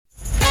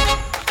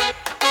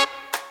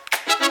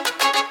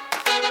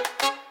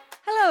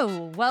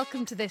Hello,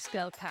 welcome to This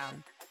Girl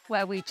KAM,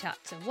 where we chat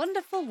to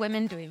wonderful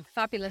women doing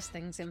fabulous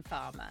things in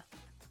pharma.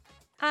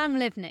 I'm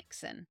Liv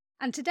Nixon,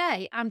 and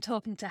today I'm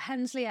talking to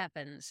Hensley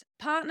Evans,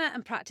 partner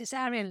and practice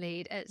area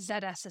lead at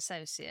ZS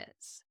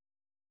Associates.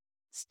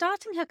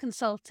 Starting her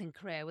consulting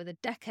career with a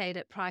decade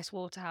at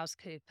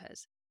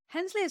PricewaterhouseCoopers,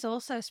 Hensley has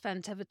also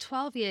spent over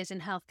 12 years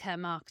in healthcare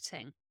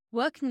marketing,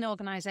 working in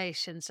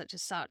organisations such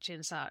as Saatchi &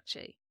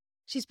 Saatchi.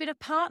 She's been a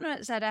partner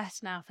at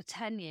ZS now for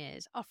 10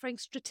 years, offering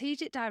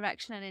strategic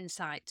direction and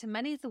insight to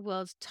many of the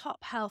world's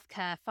top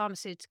healthcare,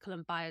 pharmaceutical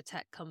and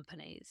biotech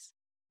companies.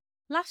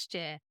 Last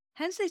year,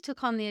 Hensley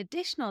took on the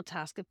additional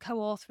task of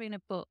co-authoring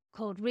a book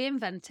called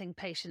Reinventing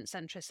Patient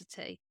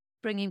Centricity,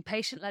 Bringing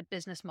Patient-Led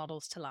Business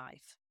Models to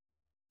Life.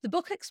 The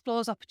book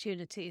explores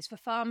opportunities for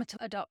pharma to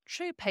adopt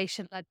true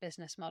patient-led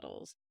business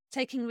models,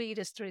 taking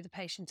readers through the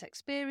patient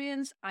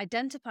experience,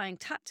 identifying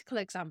tactical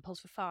examples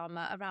for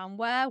pharma around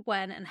where,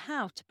 when, and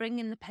how to bring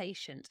in the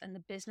patient and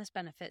the business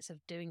benefits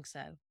of doing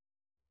so.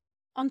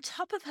 On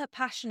top of her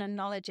passion and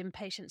knowledge in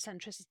patient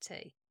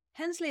centricity,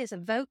 Hensley is a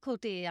vocal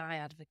DEI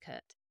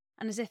advocate,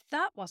 and as if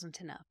that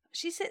wasn't enough,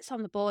 she sits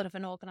on the board of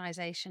an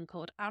organisation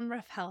called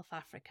AMREF Health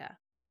Africa,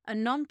 a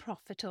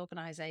non-profit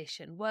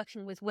organisation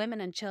working with women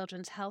and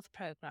children's health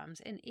programmes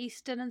in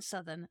Eastern and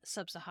Southern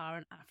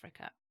Sub-Saharan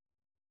Africa.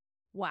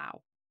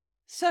 Wow,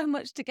 so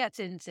much to get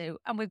into,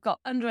 and we've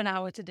got under an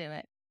hour to do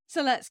it.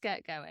 So let's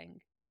get going.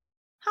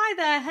 Hi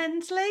there,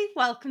 Hensley.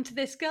 Welcome to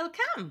This Girl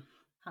KAM.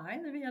 Hi,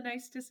 Olivia.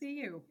 Nice to see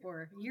you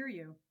or hear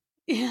you.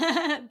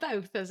 Yeah,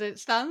 both as it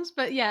stands.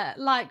 But yeah,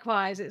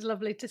 likewise, it's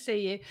lovely to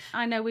see you.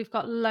 I know we've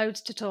got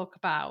loads to talk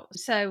about,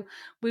 so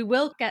we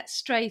will get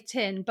straight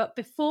in. But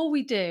before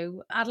we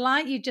do, I'd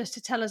like you just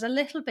to tell us a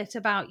little bit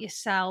about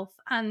yourself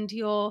and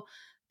your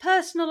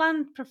personal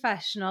and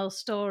professional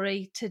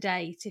story to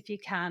date, if you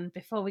can,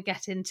 before we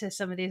get into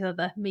some of these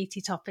other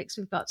meaty topics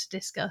we've got to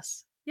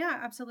discuss. Yeah,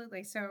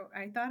 absolutely. So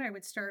I thought I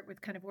would start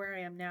with kind of where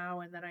I am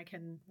now, and then I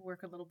can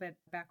work a little bit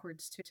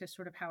backwards to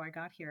sort of how I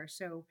got here.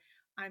 So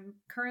I'm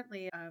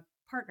currently a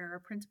partner,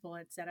 a principal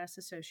at ZS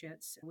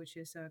Associates, which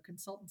is a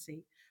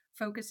consultancy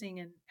focusing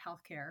in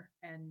healthcare.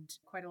 And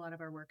quite a lot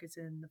of our work is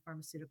in the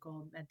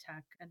pharmaceutical,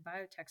 medtech, and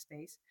biotech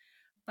space.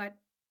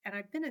 And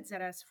I've been at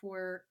ZS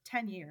for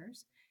 10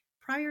 years.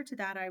 Prior to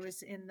that, I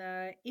was in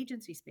the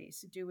agency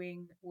space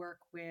doing work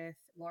with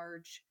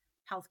large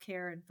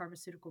healthcare and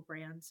pharmaceutical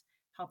brands,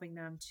 helping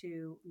them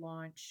to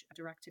launch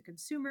direct to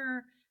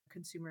consumer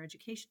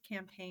education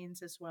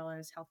campaigns, as well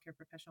as healthcare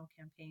professional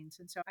campaigns.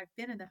 And so I've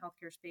been in the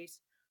healthcare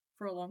space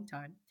for a long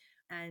time.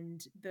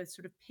 And the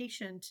sort of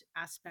patient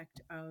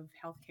aspect of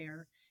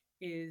healthcare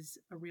is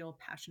a real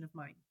passion of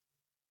mine.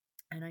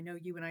 And I know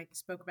you and I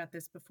spoke about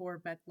this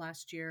before, but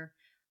last year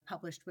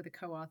published with a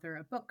co-author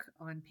a book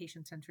on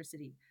patient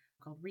centricity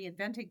called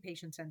Reinventing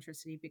Patient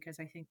Centricity, because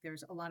I think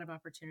there's a lot of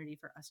opportunity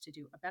for us to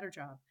do a better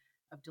job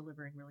of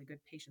delivering really good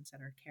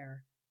patient-centered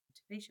care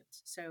to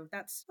patients. So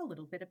that's a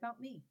little bit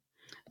about me.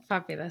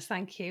 Fabulous,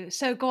 thank you.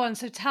 So go on,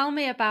 so tell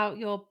me about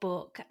your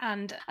book.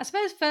 And I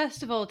suppose,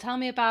 first of all, tell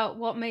me about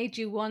what made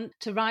you want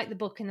to write the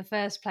book in the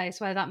first place,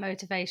 where that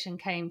motivation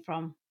came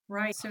from.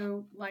 Right.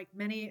 So, like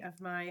many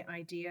of my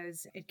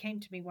ideas, it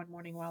came to me one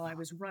morning while I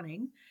was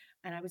running,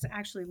 and I was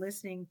actually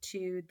listening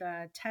to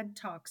the TED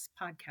Talks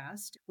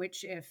podcast,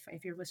 which, if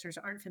your listeners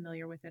aren't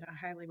familiar with it, I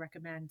highly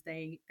recommend.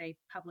 They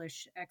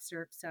publish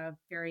excerpts of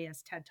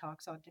various TED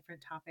Talks on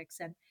different topics,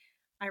 and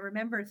I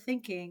remember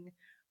thinking,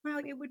 wow,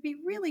 it would be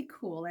really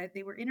cool.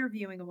 They were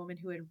interviewing a woman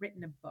who had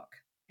written a book,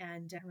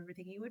 and I remember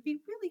thinking it would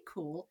be really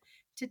cool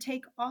to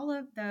take all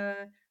of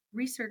the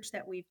research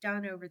that we've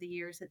done over the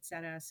years at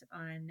ZS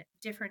on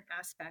different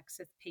aspects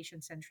of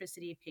patient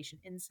centricity,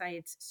 patient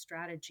insights,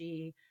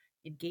 strategy,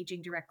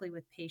 engaging directly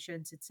with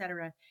patients, et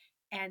cetera,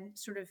 and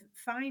sort of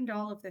find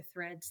all of the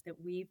threads that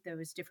weave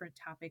those different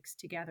topics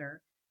together,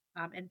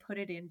 and put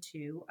it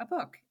into a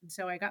book. And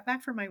so I got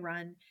back from my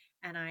run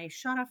and I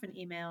shot off an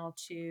email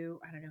to,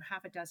 I don't know,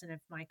 half a dozen of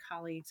my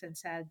colleagues and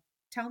said,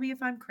 tell me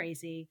if I'm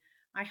crazy.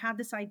 I had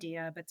this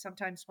idea, but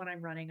sometimes when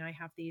I'm running, I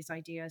have these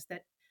ideas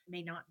that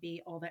may not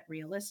be all that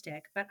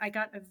realistic. But I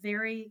got a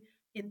very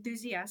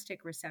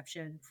enthusiastic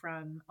reception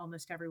from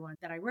almost everyone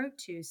that I wrote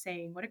to,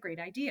 saying, what a great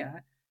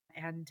idea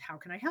and how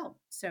can I help?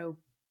 So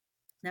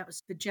that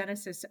was the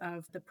genesis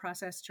of the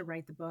process to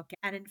write the book.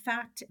 And in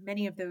fact,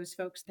 many of those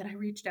folks that I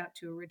reached out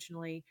to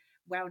originally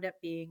wound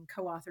up being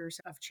co authors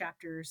of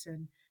chapters.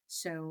 And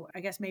so I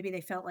guess maybe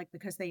they felt like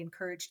because they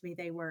encouraged me,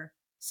 they were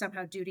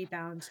somehow duty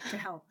bound to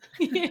help.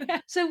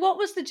 Yeah. So what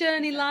was the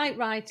journey like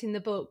writing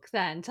the book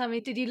then? Tell me,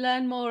 did you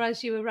learn more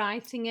as you were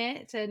writing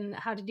it, and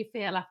how did you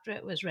feel after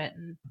it was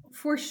written?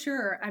 For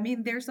sure. I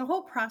mean, there's a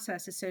whole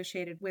process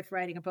associated with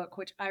writing a book,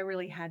 which I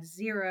really had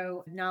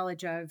zero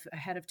knowledge of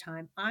ahead of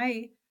time.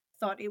 I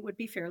thought it would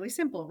be fairly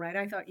simple, right?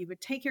 I thought you would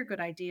take your good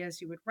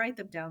ideas, you would write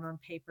them down on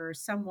paper.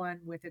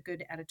 Someone with a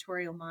good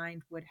editorial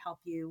mind would help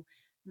you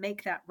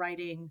make that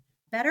writing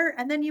better,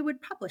 and then you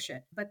would publish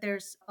it. But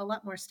there's a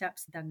lot more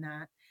steps than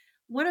that.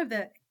 One of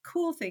the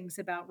cool things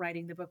about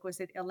writing the book was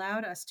it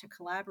allowed us to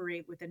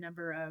collaborate with a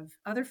number of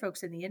other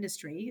folks in the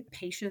industry,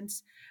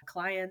 patients,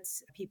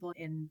 clients, people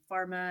in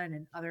pharma and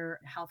in other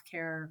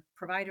healthcare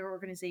provider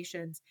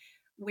organizations,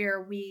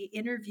 where we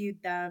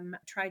interviewed them,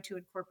 tried to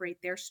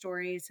incorporate their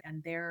stories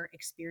and their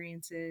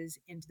experiences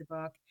into the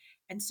book.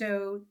 And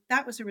so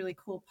that was a really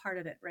cool part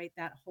of it, right?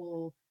 That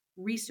whole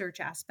research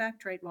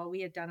aspect, right? While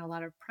we had done a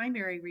lot of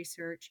primary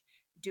research,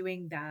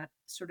 doing that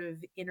sort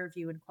of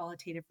interview and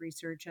qualitative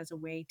research as a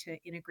way to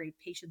integrate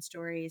patient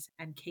stories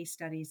and case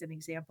studies and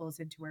examples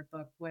into our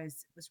book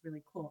was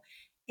really cool.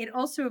 It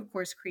also, of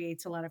course,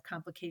 creates a lot of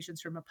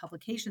complications from a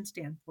publication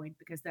standpoint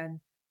because then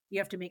you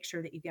have to make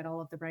sure that you get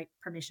all of the right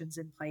permissions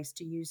in place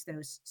to use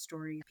those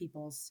story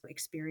people's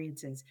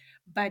experiences.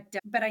 But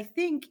I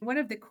think one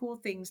of the cool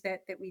things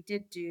that we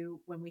did do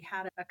when we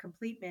had a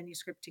complete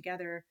manuscript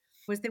together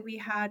was that we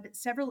had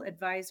several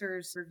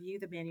advisors review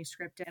the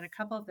manuscript, and a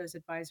couple of those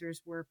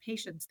advisors were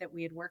patients that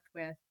we had worked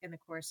with in the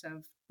course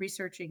of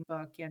researching the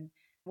book. And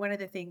one of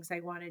the things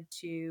I wanted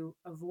to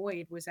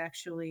avoid was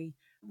actually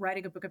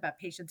writing a book about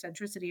patient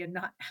centricity and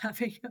not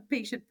having a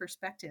patient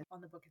perspective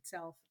on the book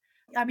itself.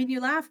 I mean,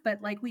 you laugh,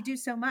 but like we do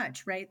so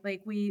much, right?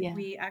 Like Yeah.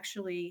 we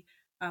actually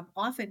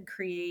often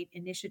create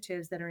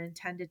initiatives that are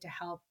intended to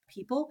help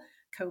people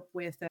cope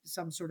with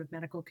some sort of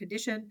medical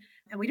condition,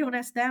 and we don't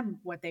ask them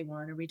what they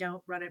want, or we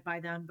don't run it by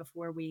them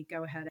before we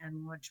go ahead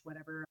and launch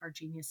whatever our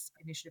genius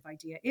initiative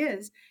idea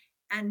is,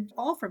 and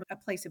all from a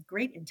place of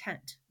great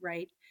intent,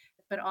 right?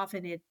 But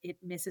often it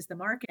misses the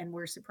mark, and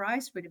we're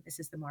surprised when it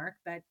misses the mark.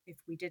 But if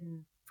we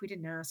didn't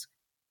ask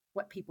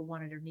what people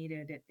wanted or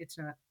needed, it's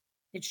not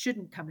it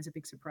shouldn't come as a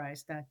big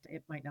surprise that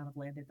it might not have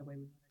landed the way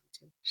we wanted it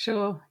to.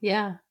 Sure.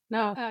 Yeah.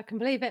 No, I can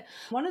believe it.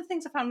 One of the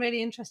things I found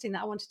really interesting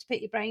that I wanted to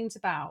pick your brains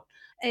about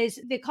is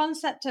the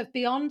concept of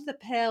beyond the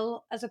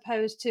pill as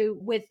opposed to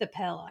with the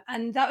pill.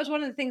 And that was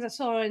one of the things I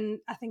saw in,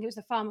 I think it was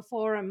the Pharma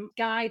Forum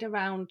guide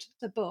around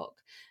the book,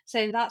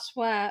 saying that's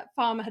where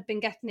pharma had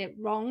been getting it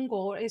wrong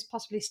or is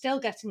possibly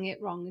still getting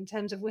it wrong in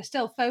terms of we're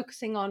still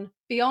focusing on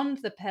beyond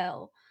the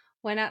pill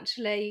when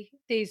actually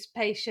these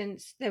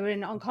patients, they were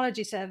in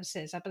oncology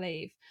services, I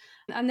believe,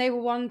 and they were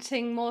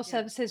wanting more Yeah.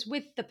 services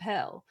with the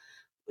pill.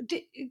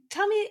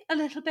 Tell me a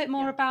little bit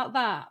more Yeah. about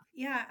that.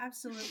 Yeah,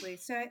 absolutely.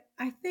 So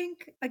I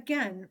think,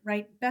 again,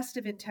 right, best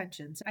of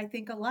intentions. I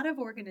think a lot of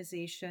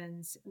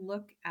organizations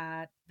look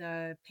at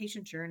the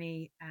patient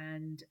journey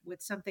and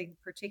with something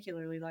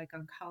particularly like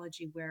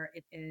oncology, where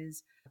it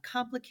is a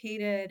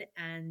complicated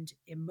and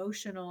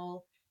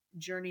emotional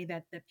journey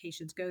that the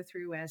patients go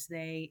through as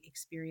they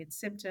experience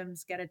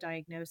symptoms, get a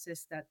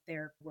diagnosis that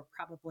we're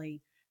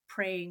probably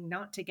praying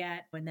not to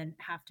get, and then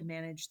have to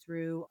manage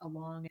through a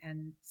long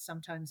and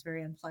sometimes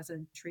very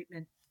unpleasant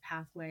treatment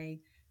pathway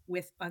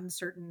with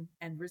uncertain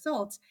end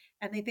results.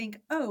 And they think,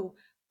 oh,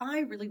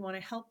 I really want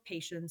to help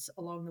patients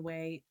along the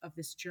way of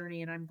this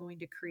journey, and I'm going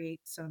to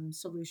create some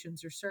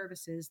solutions or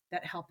services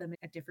that help them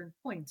at different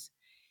points.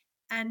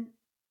 And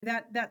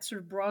that's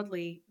sort of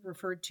broadly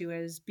referred to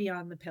as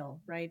beyond the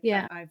pill, right?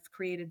 Yeah. I've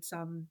created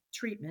some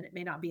treatment. It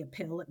may not be a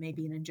pill, it may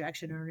be an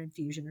injection or an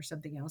infusion or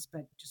something else,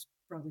 but just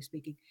broadly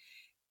speaking.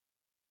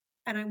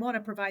 And I want to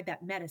provide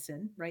that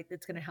medicine, right?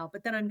 That's going to help.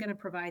 But then I'm going to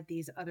provide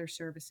these other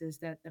services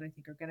that I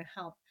think are going to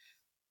help.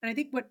 And I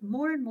think what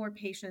more and more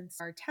patients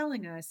are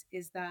telling us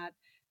is that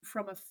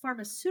from a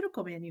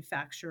pharmaceutical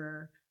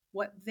manufacturer,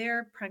 what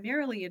they're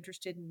primarily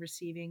interested in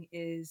receiving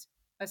is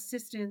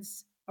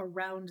assistance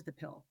around the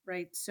pill,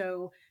 right?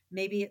 So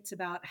maybe it's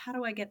about how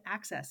do I get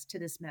access to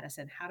this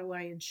medicine? How do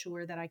I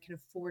ensure that I can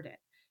afford it?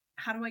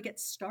 How do I get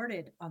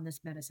started on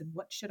this medicine?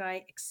 What should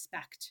I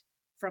expect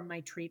from my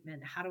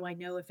treatment? How do I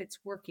know if it's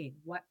working?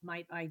 What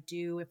might I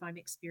do if I'm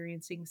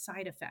experiencing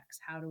side effects?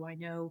 How do I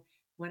know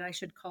when I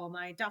should call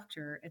my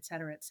doctor, et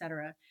cetera, et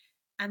cetera?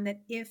 And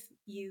that if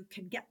you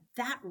can get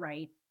that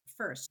right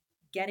first,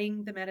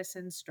 getting the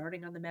medicine,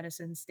 starting on the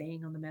medicine,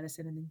 staying on the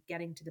medicine, and then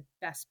getting to the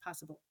best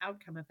possible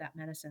outcome of that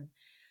medicine,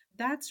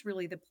 that's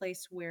really the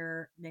place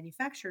where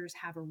manufacturers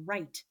have a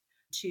right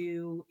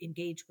to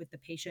engage with the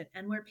patient,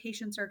 and where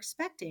patients are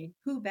expecting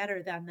who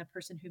better than the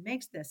person who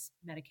makes this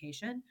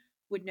medication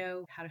would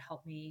know how to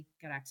help me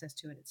get access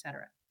to it, et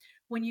cetera.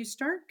 When you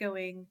start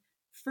going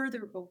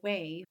further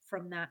away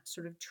from that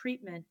sort of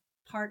treatment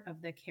part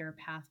of the care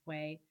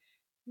pathway,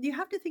 you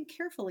have to think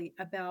carefully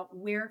about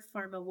where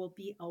pharma will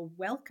be a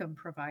welcome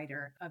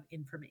provider of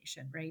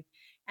information, right?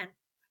 And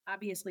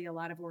obviously, a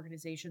lot of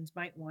organizations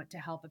might want to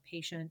help a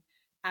patient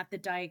at the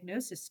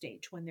diagnosis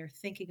stage when they're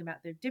thinking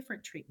about their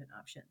different treatment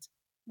options.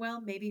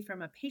 Well, maybe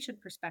from a patient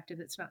perspective,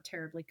 it's not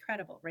terribly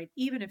credible, right?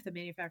 Even if the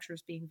manufacturer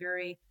is being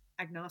very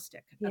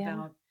agnostic Yeah.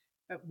 about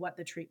what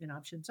the treatment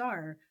options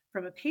are.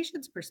 From a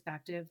patient's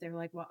perspective, they're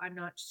like, well, I'm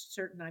not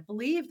certain I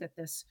believe that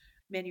this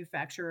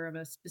manufacturer of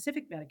a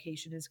specific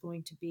medication is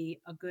going to be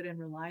a good and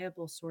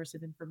reliable source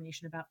of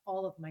information about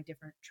all of my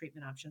different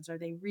treatment options. Are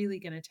they really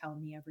going to tell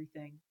me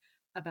everything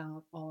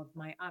about all of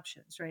my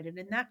options, right? And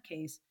in that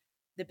case,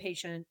 the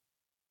patient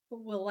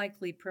will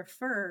likely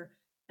prefer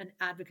an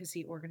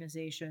advocacy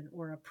organization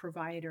or a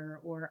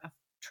provider or a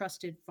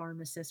trusted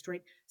pharmacist,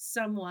 right?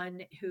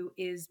 Someone who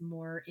is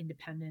more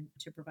independent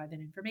to provide that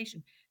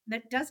information.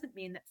 That doesn't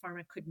mean that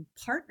pharma couldn't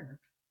partner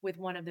with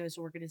one of those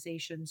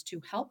organizations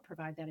to help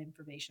provide that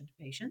information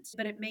to patients.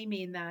 But it may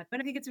mean that,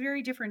 but I think it's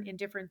very different in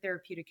different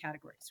therapeutic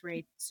categories,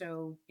 right?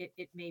 So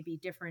it may be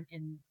different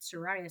in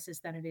psoriasis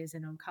than it is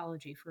in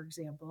oncology, for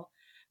example.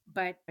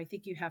 But I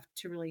think you have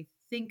to really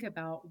think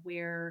about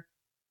where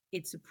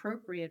it's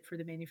appropriate for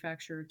the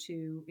manufacturer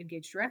to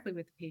engage directly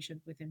with the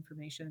patient with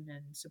information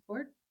and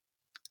support,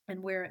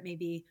 and where it may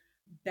be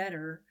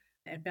better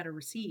and better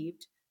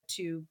received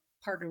to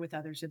partner with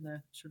others in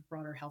the sort of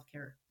broader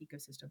healthcare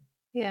ecosystem.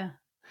 Yeah.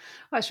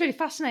 Well, it's really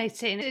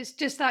fascinating. It's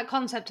just that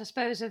concept, I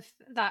suppose, of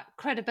that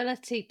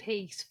credibility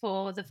piece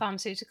for the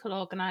pharmaceutical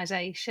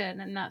organization,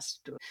 and that's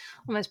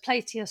almost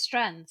play to your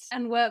strengths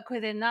and work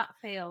within that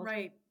field.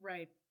 Right,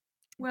 right.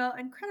 Well,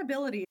 and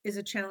credibility is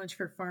a challenge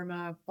for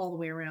pharma all the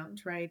way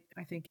around, right?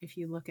 I think if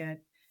you look at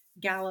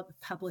Gallup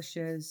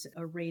publishes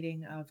a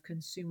rating of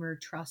consumer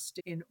trust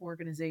in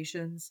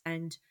organizations,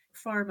 and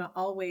pharma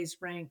always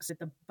ranks at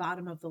the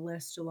bottom of the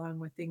list along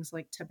with things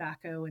like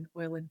tobacco and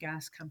oil and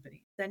gas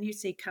companies. Then you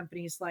see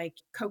companies like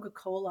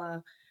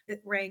Coca-Cola that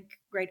rank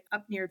right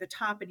up near the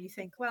top, and you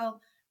think, well,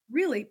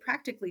 really,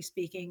 practically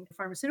speaking,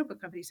 pharmaceutical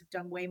companies have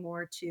done way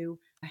more to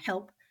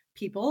help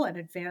people and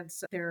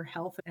advance their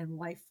health and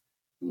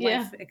Yeah,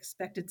 life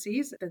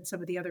expectancies than some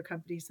of the other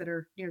companies that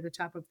are near the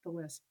top of the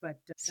list.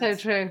 But so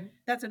true.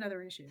 that's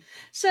another issue.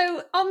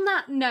 So, on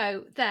that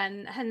note,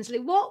 then, Hensley,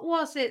 what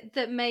was it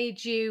that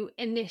made you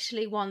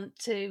initially want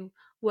to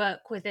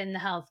work within the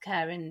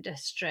healthcare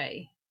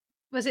industry?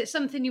 Was it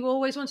something you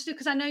always wanted to do?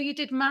 Because I know you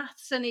did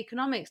maths and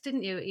economics,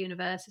 didn't you, at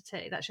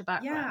university? That's your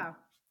background. Yeah.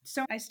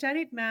 So I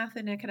studied math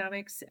and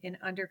economics in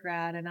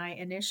undergrad, and I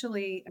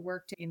initially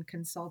worked in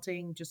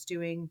consulting, just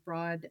doing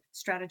broad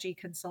strategy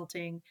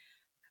consulting.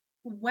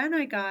 When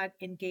I got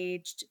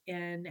engaged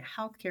in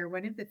healthcare,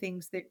 one of the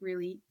things that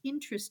really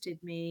interested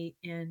me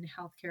in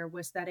healthcare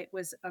was that it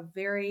was a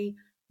very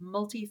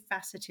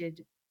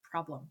multifaceted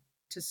problem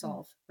to Mm.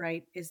 solve,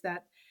 right? Is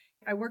that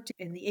I worked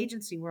in the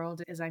agency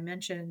world, as I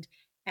mentioned,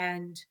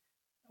 and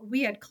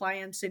we had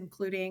clients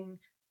including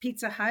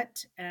Pizza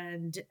Hut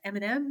and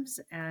M&Ms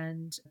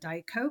and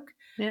Diet Coke.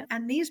 Yeah.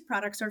 And these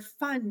products are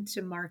fun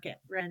to market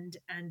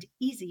and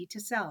easy to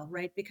sell,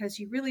 right? Because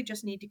you really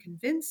just need to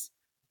convince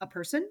a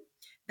person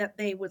that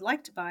they would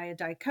like to buy a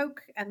Diet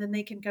Coke, and then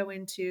they can go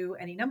into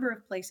any number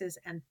of places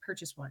and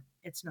purchase one.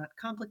 It's not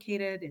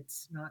complicated,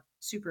 it's not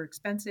super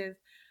expensive,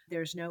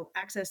 there's no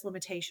access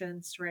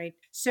limitations, right?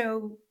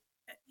 So,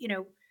 you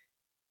know,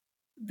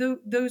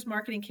 those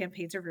marketing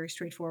campaigns are very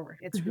straightforward.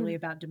 It's really Mhm.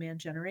 about demand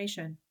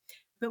generation.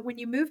 But when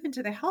you move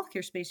into the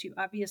healthcare space, you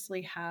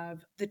obviously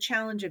have the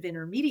challenge of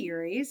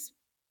intermediaries,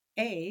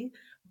 A,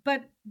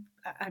 but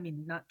I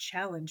mean, not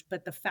challenge,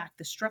 but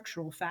the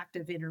structural fact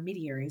of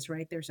intermediaries,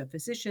 right? There's a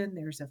physician,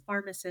 there's a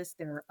pharmacist,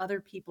 there are other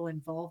people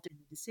involved in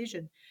the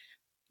decision.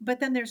 But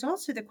then there's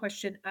also the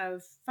question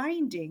of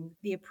finding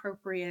the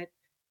appropriate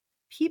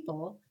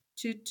people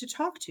to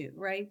talk to,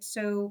 right?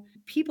 So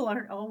people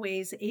aren't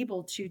always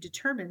able to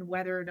determine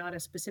whether or not a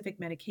specific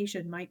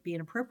medication might be an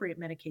appropriate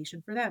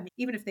medication for them,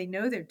 even if they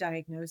know their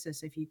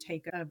diagnosis. If you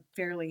take a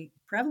fairly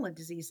prevalent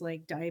disease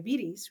like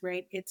diabetes,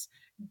 right, it's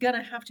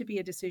gonna have to be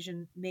a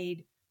decision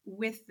made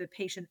with the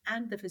patient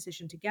and the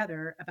physician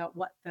together about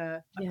what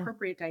the Yeah.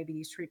 appropriate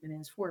diabetes treatment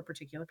is for a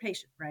particular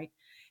patient, right?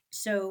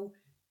 So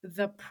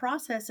the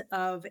process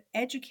of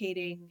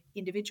educating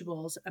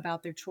individuals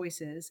about their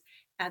choices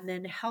and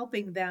then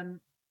helping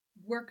them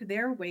work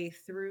their way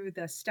through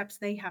the steps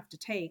they have to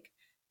take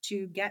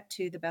to get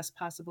to the best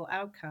possible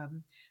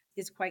outcome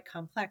is quite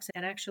complex.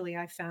 And actually,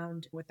 I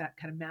found with that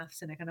kind of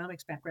maths and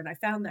economics background, I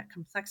found that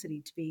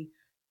complexity to be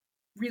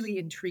really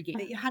intriguing.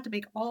 That you had to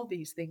make all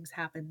these things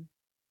happen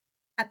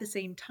at the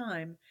same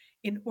time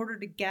in order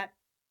to get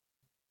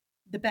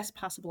the best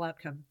possible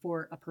outcome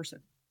for a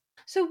person.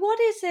 So, what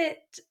is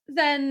it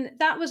then?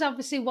 That was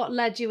obviously what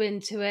led you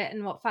into it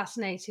and what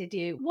fascinated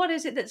you. What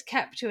is it that's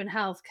kept you in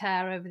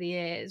healthcare over the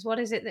years? What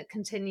is it that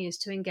continues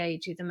to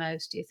engage you the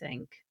most, do you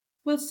think?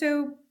 Well,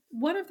 so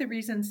one of the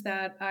reasons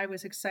that I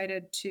was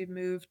excited to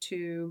move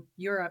to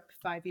Europe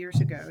 5 years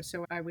ago,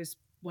 so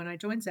when I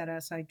joined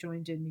ZS, I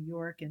joined in New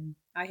York, and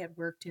I had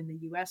worked in the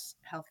US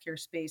healthcare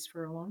space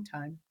for a long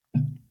time.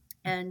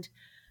 And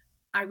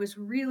I was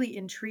really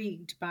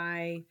intrigued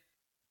by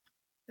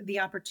the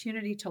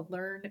opportunity to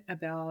learn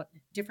about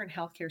different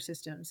healthcare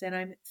systems. And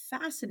I'm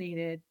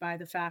fascinated by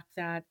the fact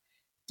that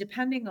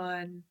depending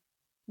on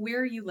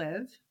where you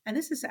live, and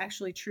this is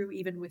actually true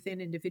even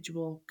within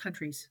individual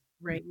countries,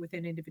 right,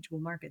 within individual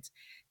markets,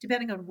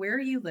 depending on where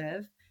you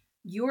live,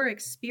 your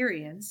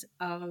experience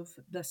of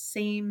the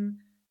same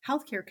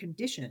healthcare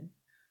condition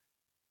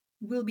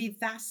will be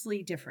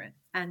vastly different.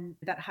 And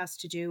that has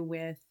to do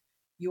with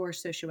your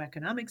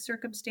socioeconomic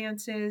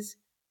circumstances,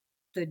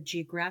 the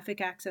geographic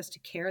access to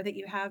care that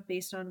you have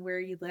based on where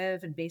you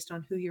live and based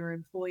on who you're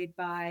employed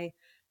by,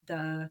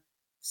 the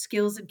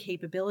skills and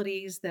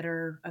capabilities that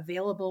are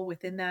available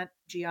within that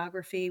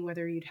geography,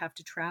 whether you'd have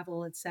to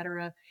travel, et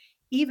cetera.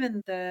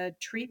 even the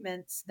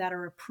treatments that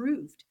are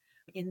approved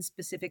in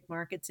specific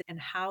markets and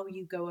how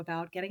you go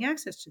about getting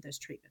access to those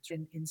treatments.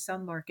 In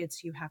some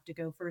markets, you have to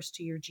go first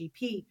to your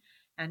GP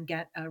and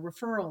get a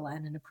referral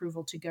and an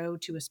approval to go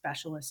to a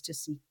specialist to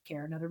seek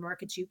care. In other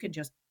markets, you can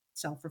just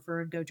self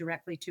refer and go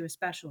directly to a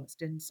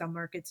specialist. In some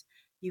markets,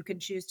 you can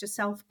choose to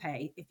self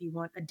pay if you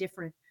want a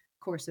different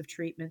course of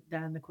treatment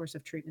than the course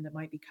of treatment that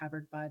might be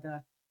covered by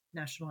the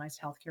nationalized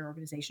healthcare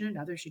organization. And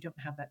others, you don't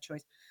have that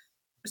choice.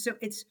 So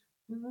it's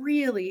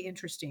really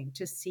interesting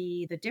to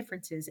see the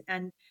differences.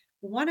 And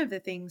one of the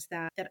things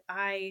that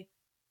I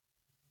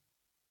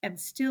am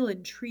still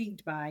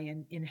intrigued by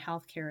in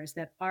healthcare is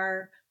that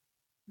our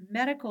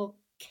medical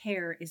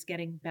care is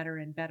getting better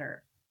and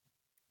better.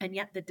 And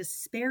yet the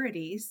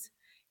disparities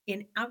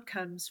in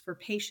outcomes for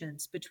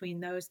patients between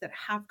those that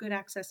have good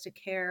access to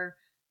care,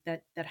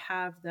 that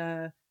have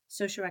the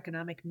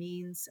socioeconomic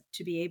means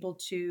to be able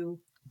to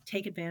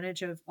take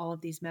advantage of all of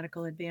these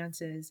medical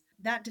advances,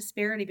 that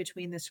disparity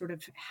between the sort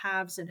of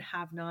haves and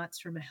have nots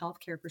from a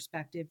healthcare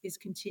perspective is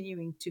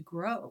continuing to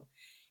grow.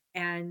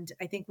 And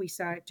I think we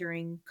saw it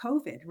during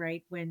COVID,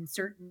 right? When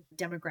certain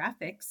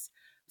demographics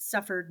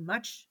suffered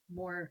much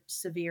more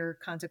severe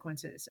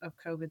consequences of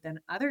COVID than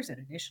others.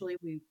 And initially,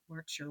 we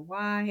weren't sure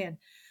why. And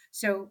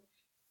so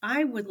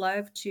I would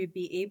love to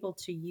be able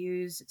to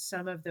use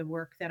some of the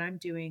work that I'm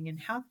doing in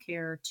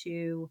healthcare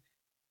to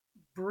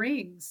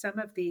bring some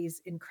of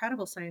these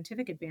incredible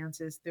scientific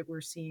advances that we're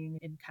seeing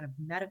in kind of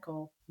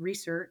medical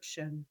research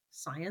and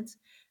science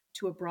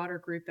to a broader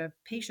group of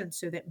patients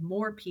so that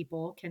more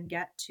people can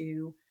get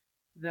to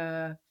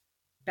the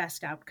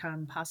best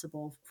outcome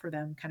possible for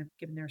them, kind of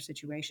given their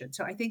situation.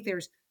 So I think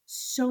there's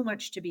so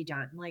much to be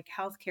done. Like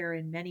healthcare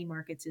in many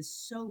markets is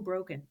so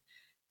broken.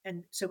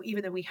 And so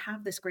even though we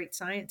have this great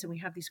science and we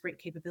have these great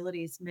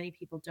capabilities, many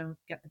people don't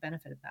get the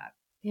benefit of that,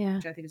 Yeah.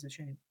 which I think is a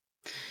shame.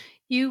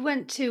 You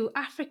went to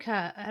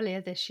Africa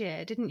earlier this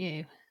year, didn't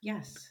you?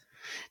 Yes.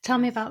 Tell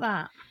me Yes. about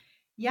that.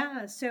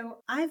 Yeah,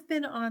 so I've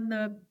been on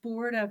the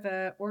board of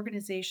an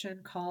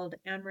organization called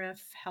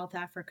AMREF Health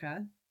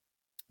Africa,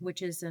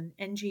 which is an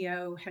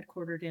NGO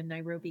headquartered in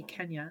Nairobi,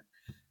 Kenya.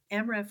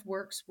 AMREF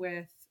works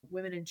with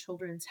women and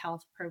children's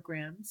health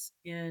programs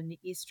in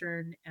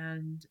Eastern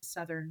and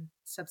Southern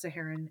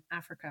Sub-Saharan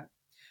Africa.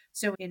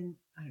 So in,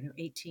 I don't know,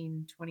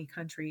 18, 20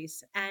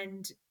 countries.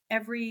 And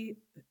every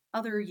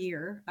other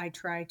year, I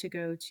try to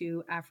go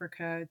to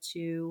Africa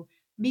to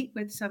meet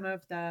with some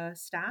of the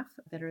staff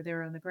that are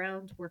there on the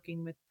ground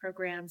working with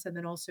programs, and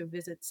then also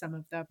visit some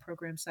of the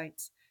program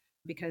sites.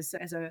 Because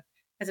as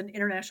an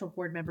international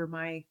board member,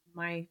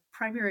 my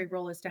primary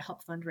role is to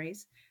help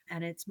fundraise,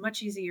 and it's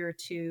much easier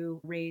to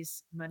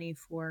raise money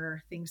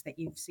for things that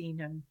you've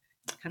seen and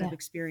kind of Yeah.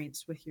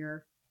 experienced with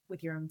your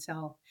own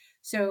self.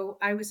 So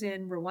I was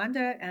in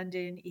Rwanda and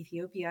in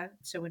Ethiopia.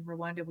 So in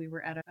Rwanda, we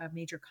were at a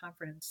major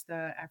conference,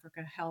 the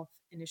Africa Health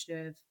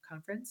Initiative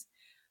Conference,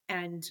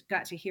 and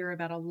got to hear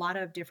about a lot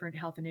of different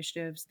health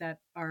initiatives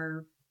that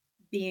are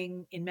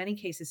being, in many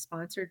cases,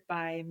 sponsored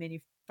by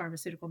many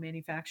pharmaceutical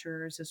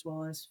manufacturers, as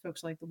well as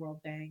folks like the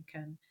World Bank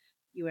and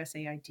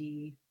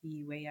USAID,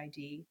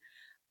 EUAID,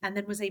 and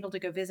then was able to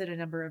go visit a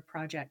number of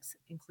projects,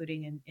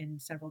 including in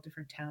several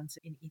different towns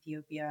in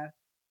Ethiopia.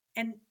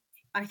 And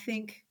I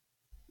think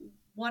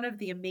one of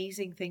the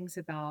amazing things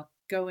about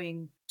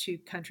going to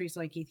countries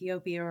like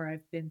Ethiopia, or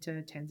I've been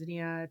to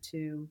Tanzania,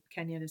 to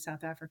Kenya, to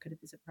South Africa to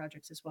visit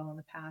projects as well in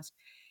the past,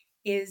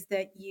 is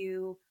that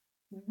you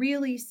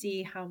really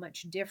see how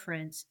much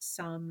difference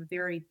some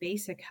very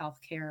basic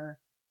healthcare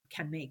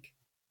can make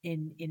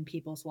in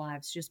people's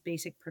lives. Just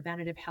basic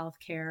preventative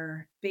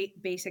healthcare,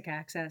 basic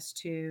access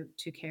to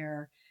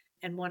care.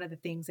 And one of the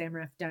things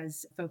AMREF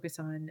does focus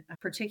on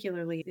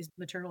particularly is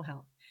maternal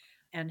health,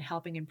 and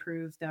helping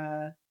improve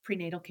the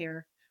prenatal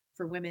care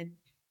for women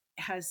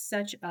has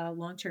such a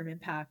long-term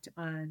impact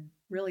on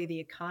really the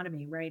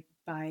economy, right?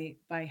 By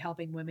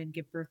helping women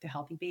give birth to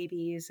healthy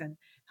babies and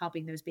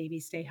helping those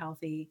babies stay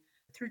healthy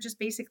through just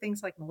basic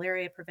things like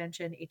malaria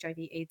prevention,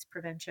 HIV/AIDS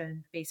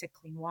prevention, basic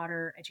clean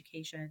water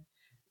education,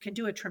 can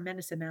do a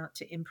tremendous amount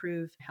to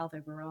improve health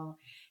overall.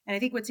 And I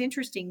think what's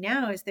interesting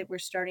now is that we're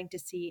starting to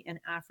see in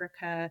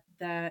Africa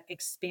the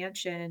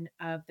expansion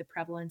of the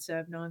prevalence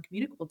of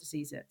non-communicable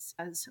diseases.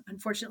 As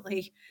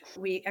unfortunately,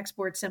 we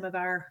export some of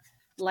our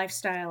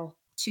lifestyle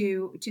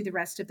to the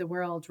rest of the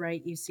world,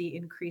 right? You see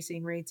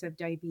increasing rates of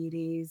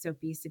diabetes,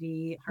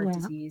 obesity, heart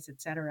disease, et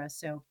cetera.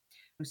 So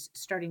we're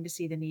starting to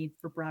see the need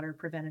for broader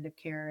preventative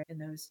care in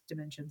those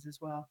dimensions as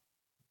well.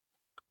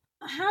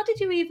 How did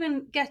you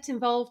even get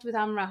involved with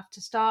AMRAF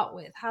to start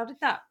with? How did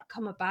that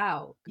come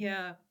about?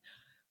 Yeah.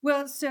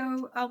 Well,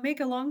 so I'll make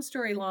a long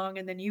story long,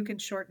 and then you can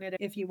shorten it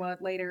if you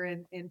want later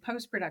in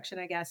post production,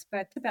 I guess.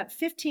 But about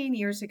 15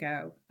 years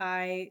ago,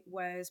 I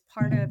was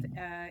part of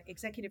an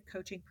executive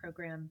coaching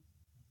program.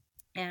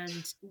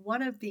 And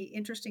one of the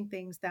interesting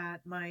things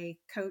that my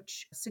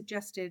coach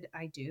suggested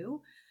I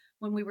do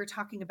when we were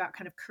talking about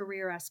kind of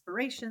career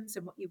aspirations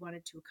and what you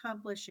wanted to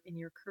accomplish in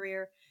your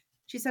career,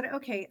 She said,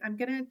 "Okay, I'm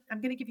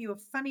gonna give you a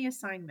funny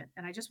assignment,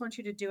 and I just want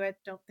you to do it.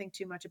 Don't think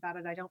too much about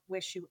it. I don't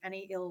wish you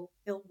any ill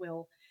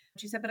will."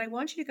 She said, "But I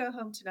want you to go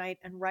home tonight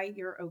and write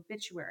your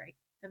obituary.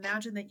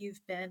 Imagine that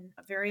you've been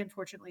very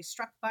unfortunately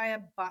struck by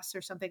a bus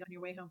or something on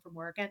your way home from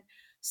work, and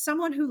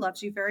someone who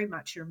loves you very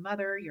much, your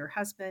mother, your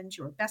husband,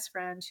 your best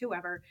friend,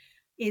 whoever,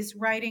 is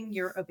writing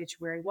your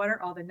obituary. What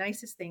are all the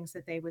nicest things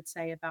that they would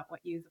say about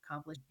what you've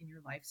accomplished in your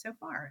life so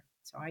far?"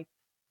 So I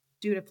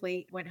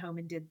dutifully went home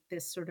and did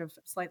this sort of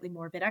slightly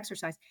morbid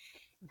exercise.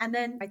 And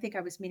then I think I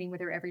was meeting with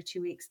her every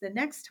 2 weeks. The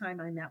next time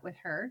I met with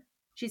her,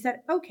 she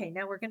said, "Okay,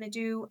 now we're going to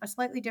do a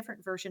slightly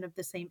different version of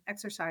the same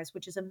exercise,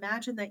 which is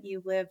imagine that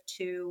you live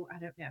to, I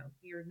don't know,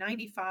 you're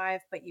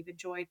 95, but you've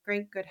enjoyed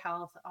great, good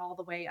health all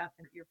the way up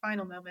in your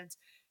final moments.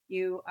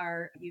 You've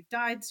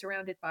died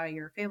surrounded by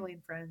your family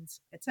and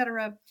friends,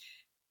 etc.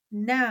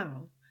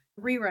 Now,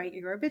 rewrite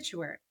your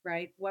obituary,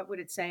 right? What would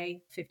it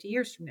say 50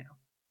 years from now?"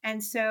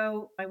 And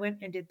so I went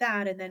and did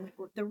that. And then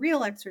the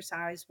real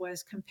exercise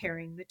was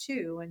comparing the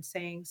two and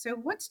saying, "So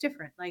what's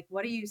different? Like,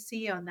 what do you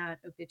see on that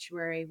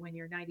obituary when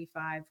you're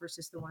 95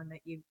 versus the one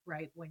that you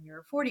write when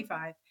you're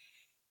 45?"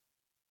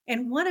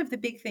 And one of the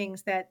big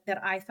things that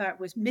I thought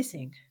was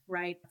missing,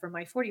 right, from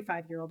my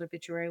 45-year-old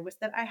obituary was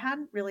that I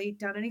hadn't really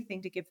done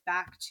anything to give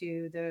back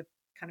to the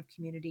kind of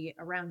community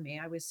around me.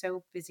 I was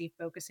so busy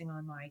focusing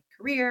on my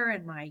career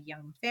and my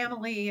young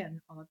family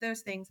and all of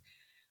those things.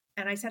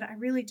 And I said, I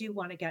really do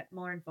want to get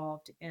more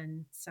involved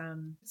in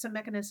some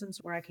mechanisms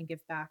where I can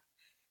give back.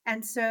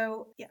 And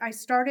so I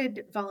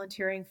started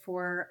volunteering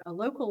for a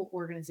local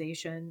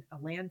organization, a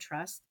land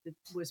trust that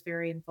was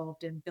very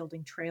involved in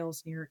building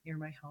trails near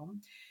my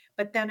home.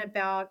 But then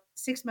about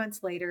 6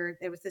 months later,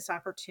 there was this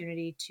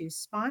opportunity to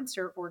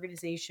sponsor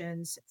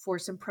organizations for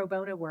some pro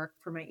bono work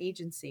for my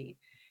agency.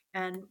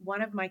 And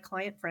one of my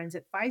client friends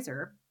at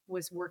Pfizer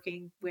was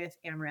working with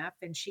AMREF,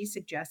 and she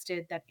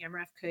suggested that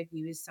AMREF could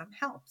use some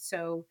help.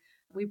 So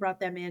we brought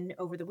them in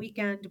over the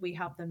weekend. We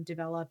helped them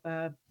develop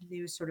a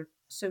new sort of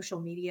social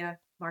media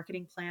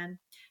marketing plan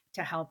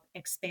to help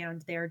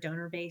expand their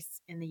donor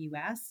base in the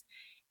US.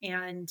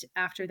 And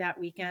after that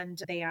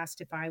weekend, they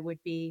asked if I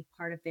would be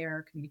part of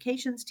their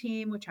communications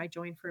team, which I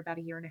joined for about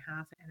a year and a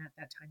half. And at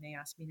that time, they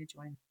asked me to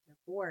join their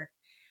board.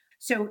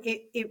 So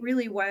it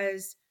really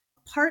was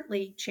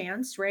partly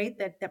chance, right?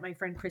 That my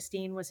friend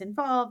Christine was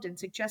involved and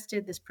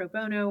suggested this pro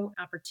bono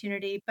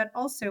opportunity, but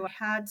also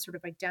had sort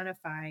of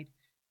identified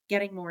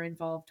getting more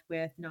involved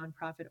with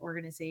nonprofit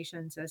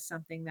organizations as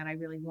something that I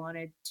really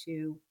wanted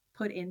to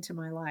put into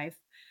my life.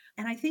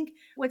 And I think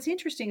what's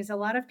interesting is a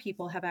lot of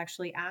people have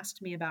actually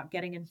asked me about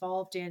getting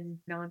involved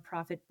in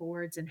nonprofit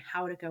boards and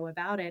how to go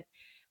about it.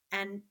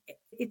 And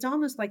it's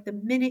almost like the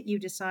minute you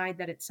decide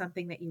that it's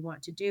something that you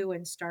want to do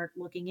and start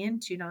looking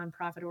into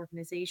nonprofit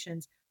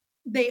organizations,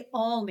 they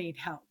all need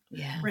help,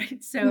 Yeah.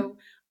 right? So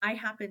I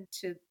happen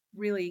to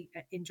really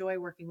enjoy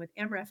working with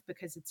MREF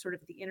because it's sort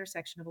of the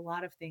intersection of a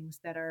lot of things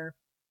that are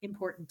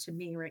important to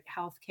me, right?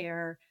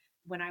 Healthcare.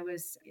 When I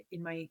was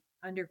in my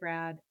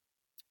undergrad,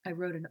 I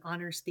wrote an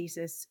honors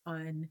thesis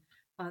on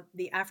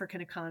the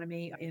African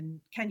economy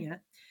in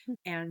Kenya.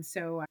 And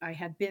so I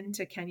had been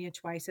to Kenya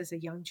twice as a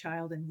young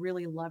child and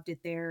really loved it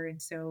there.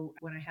 And so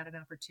when I had an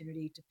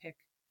opportunity to pick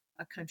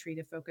a country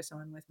to focus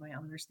on with my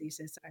honors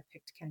thesis, I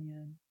picked Kenya.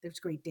 And there's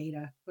great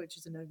data, which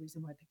is another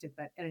reason why I picked it.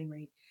 But at any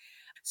rate,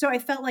 so I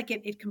felt like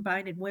it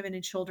combined in women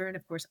and children.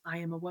 Of course, I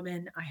am a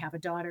woman, I have a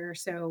daughter.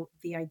 So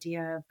the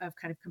idea of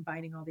kind of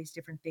combining all these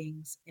different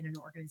things in an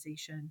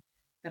organization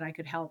that I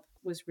could help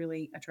was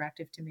really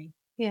attractive to me.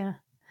 Yeah.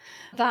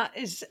 That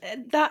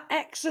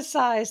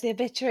exercise, the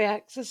obituary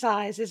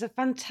exercise is a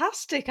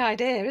fantastic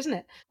idea, isn't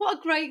it? What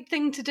a great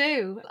thing to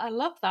do. I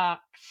love that.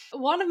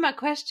 One of my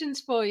questions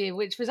for you,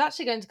 which was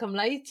actually going to come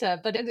later,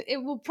 but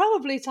it will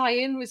probably tie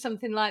in with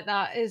something like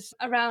that, is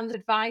around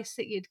advice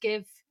that you'd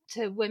give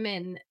to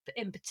women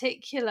in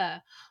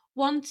particular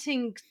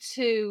wanting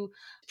to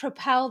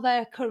propel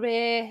their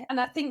career.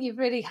 And I think you've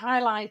really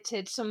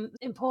highlighted some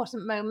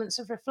important moments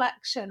of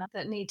reflection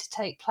that need to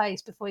take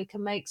place before you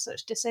can make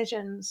such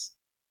decisions.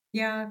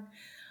 Yeah.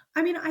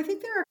 I mean, I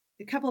think there are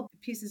a couple of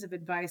pieces of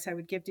advice I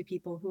would give to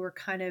people who are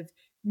kind of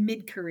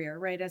mid career,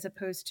 right? As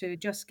opposed to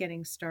just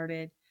getting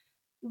started.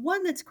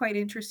 One that's quite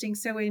interesting.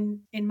 So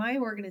in my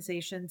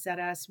organization,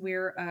 ZS,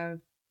 we're a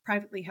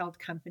privately held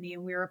company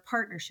and we're a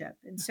partnership.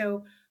 And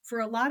so for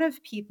a lot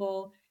of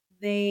people,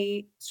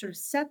 they sort of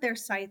set their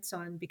sights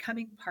on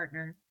becoming a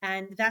partner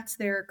and that's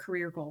their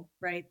career goal,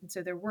 right? And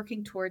so they're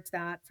working towards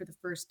that for the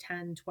first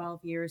 10,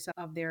 12 years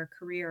of their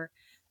career.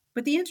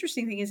 But the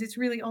interesting thing is, it's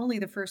really only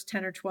the first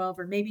 10 or 12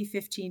 or maybe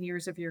 15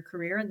 years of your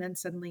career, and then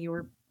suddenly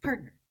you're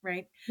partner,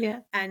 right?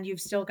 Yeah. And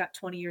you've still got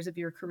 20 years of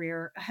your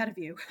career ahead of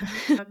you.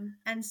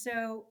 And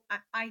so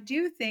I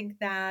do think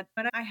that,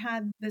 but I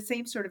had the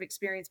same sort of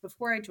experience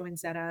before I joined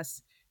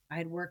ZS. I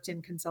had worked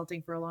in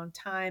consulting for a long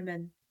time.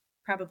 And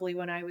probably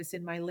when I was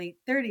in my late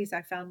 30s,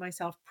 I found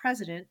myself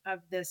president of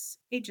this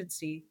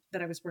agency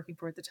that I was working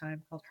for at the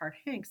time called Hart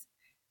Hanks.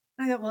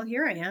 I thought, well,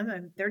 here I am.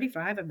 I'm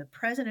 35. I'm the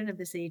president of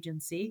this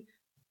agency.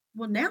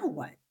 well, now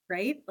what?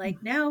 Right? Mm.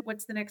 Like, now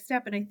what's the next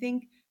step? And I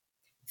think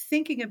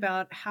thinking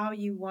about how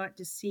you want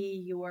to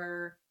see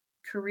your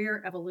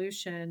career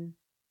evolution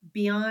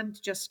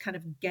beyond just kind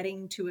of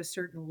getting to a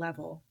certain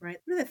level, right?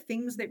 What are the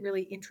things that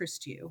really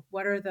interest you?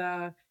 What are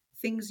the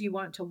things you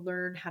want to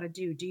learn how to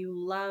do? Do you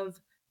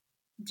love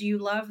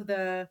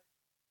the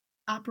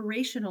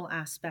operational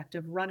aspect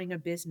of running a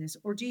business,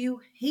 or do you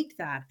hate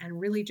that and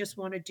really just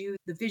want to do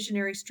the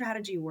visionary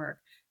strategy work?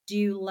 Do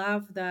you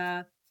love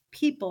the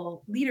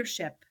people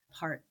leadership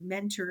part,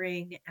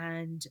 mentoring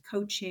and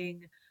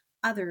coaching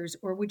others,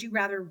 or would you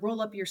rather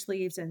roll up your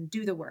sleeves and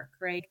do the work,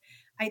 right?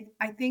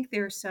 I think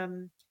there's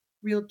some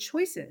real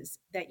choices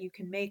that you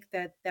can make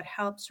that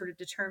help sort of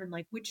determine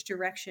like which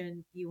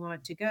direction you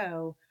want to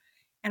go.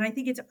 And I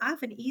think it's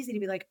often easy to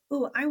be like,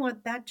 oh, I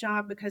want that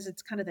job because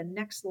it's kind of the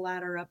next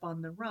ladder up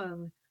on the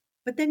rung.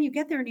 But then you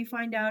get there and you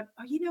find out,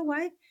 oh, you know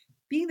what?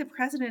 Being the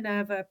president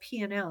of a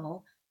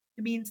P&L,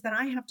 it means that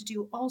I have to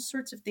do all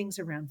sorts of things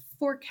around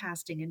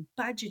forecasting and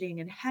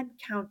budgeting and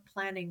headcount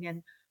planning.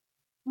 And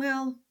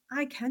well,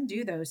 I can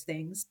do those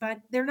things,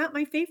 but they're not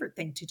my favorite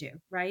thing to do,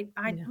 right?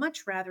 I'd Yeah.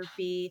 much rather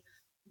be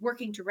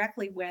working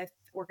directly with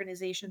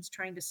organizations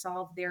trying to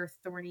solve their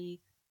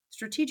thorny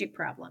strategic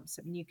problems.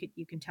 I mean,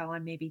 you can tell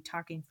I'm maybe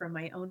talking from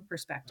my own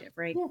perspective,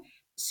 right? Yeah.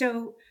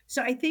 So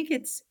I think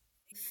it's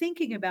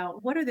thinking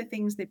about what are the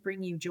things that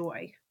bring you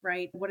joy,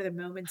 right? What are the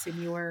moments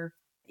in your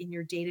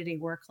day-to-day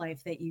work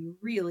life that you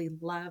really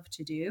love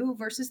to do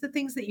versus the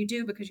things that you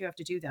do because you have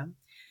to do them,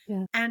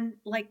 Yeah. and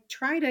like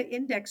try to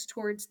index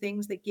towards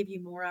things that give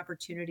you more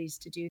opportunities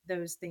to do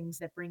those things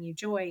that bring you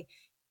joy,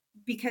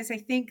 because I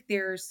think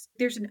there's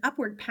an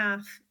upward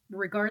path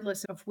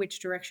regardless of which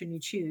direction you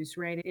choose,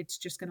 right? It's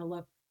going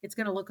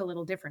to look a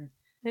little different.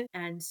 Yeah.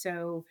 And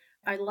so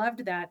I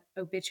loved that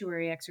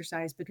obituary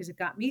exercise because it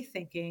got me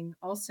thinking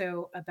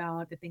also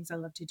about the things I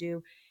love to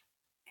do.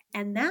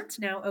 And that's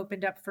now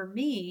opened up for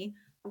me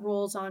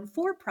roles on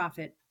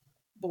for-profit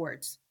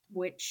boards,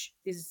 which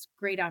is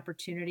great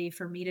opportunity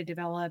for me to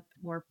develop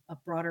more a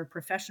broader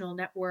professional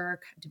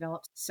network,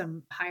 develop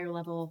some higher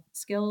level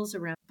skills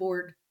around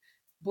board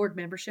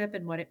membership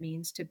and what it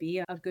means to be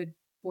a good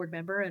board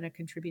member and a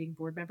contributing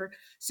board member.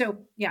 So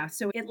yeah,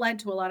 so it led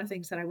to a lot of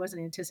things that I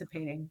wasn't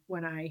anticipating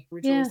when I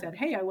originally Yeah. said,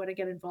 hey, I want to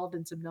get involved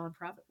in some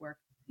nonprofit work.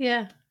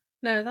 Yeah.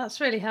 No, that's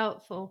really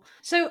helpful.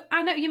 So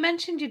I know you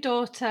mentioned your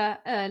daughter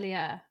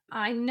earlier.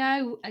 I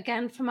know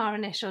again from our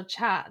initial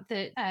chat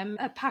that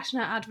a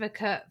passionate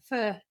advocate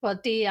for well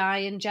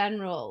DEI in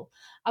general.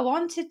 I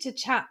wanted to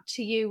chat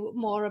to you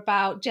more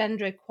about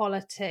gender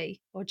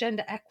equality or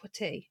gender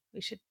equity. We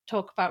should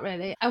talk about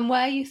really and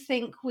where you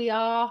think we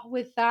are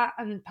with that,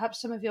 and perhaps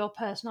some of your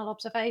personal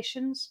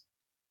observations.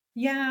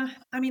 Yeah,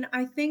 I mean,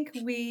 I think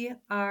we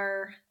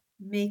are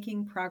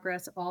making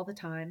progress all the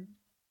time.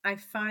 I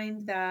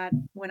find that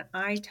when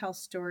I tell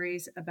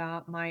stories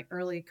about my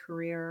early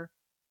career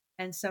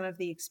and some of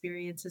the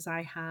experiences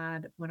I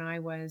had when I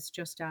was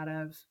just out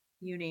of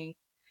uni,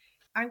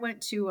 I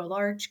went to a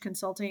large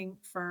consulting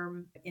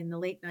firm in the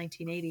late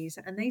 1980s,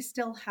 and they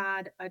still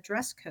had a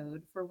dress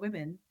code for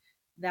women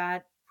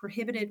that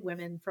prohibited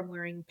women from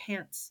wearing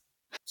pants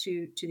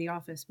to the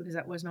office because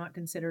that was not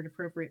considered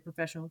appropriate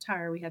professional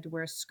attire. We had to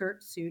wear a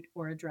skirt, suit,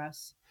 or a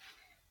dress.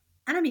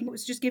 And I mean, it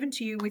was just given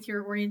to you with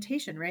your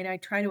orientation, right? I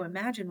try to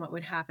imagine what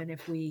would happen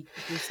if we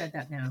said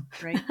that now,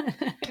 right?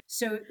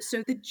 So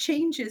the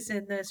changes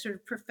in the sort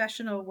of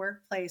professional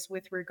workplace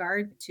with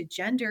regard to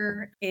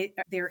gender,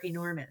 they're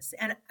enormous.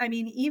 And I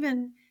mean,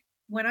 even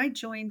when I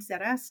joined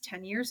ZS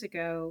 10 years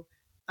ago,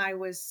 I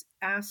was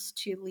asked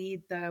to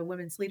lead the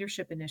Women's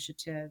Leadership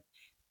Initiative.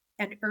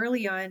 And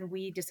early on,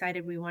 we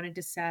decided we wanted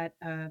to set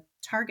a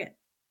target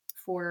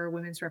for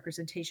women's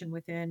representation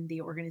within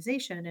the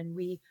organization. And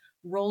we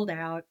rolled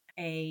out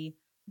a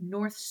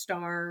North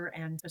Star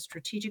and a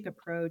strategic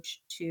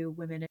approach to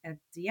women at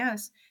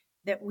ZS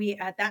that we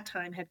at that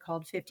time had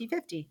called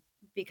 50-50,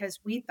 because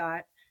we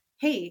thought,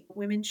 hey,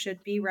 women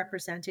should be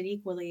represented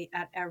equally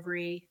at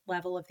every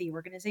level of the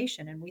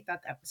organization. And we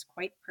thought that was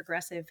quite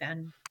progressive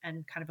and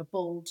kind of a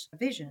bold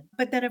vision.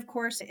 But then of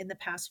course, in the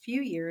past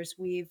few years,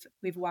 we've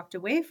walked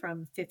away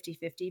from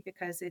 50-50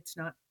 because it's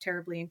not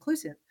terribly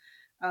inclusive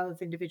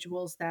of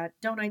individuals that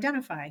don't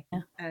identify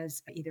Yeah.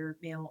 as either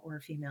male or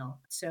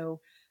female. So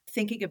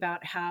thinking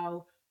about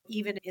how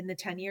even in the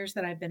 10 years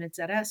that I've been at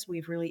ZS,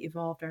 we've really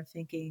evolved our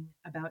thinking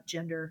about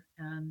gender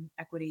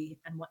equity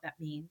and what that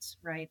means,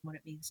 right? What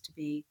it means to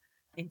be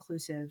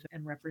inclusive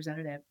and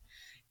representative.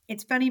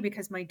 It's funny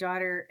because my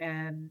daughter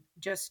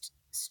just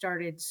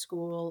started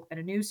school at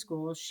a new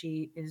school.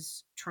 She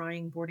is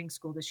trying boarding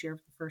school this year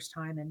for the first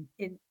time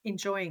and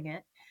enjoying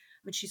it.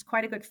 But she's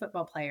quite a good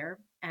football player.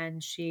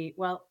 And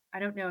well, I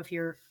don't know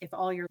if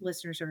all your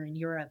listeners are in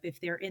Europe.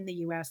 If they're in the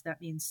US, that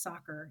means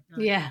soccer,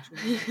 not Yeah. actual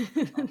American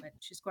football, but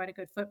she's quite a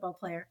good football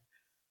player.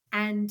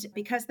 And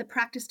because the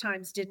practice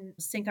times didn't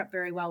sync up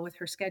very well with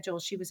her schedule,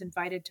 she was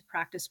invited to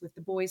practice with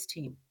the boys'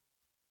 team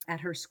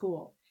at her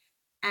school.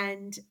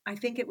 And I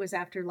think it was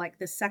after like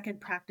the second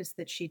practice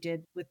that she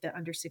did with the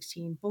under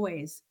 16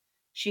 boys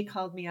she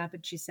called me up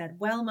and she said,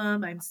 "Well,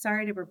 Mom, I'm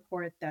sorry to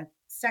report that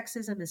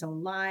sexism is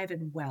alive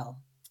and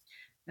well."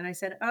 And I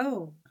said,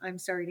 "Oh, I'm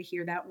sorry to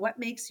hear that. What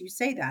makes you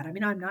say that?" I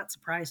mean, I'm not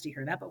surprised to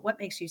hear that, but what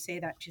makes you say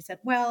that? She said,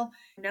 "Well,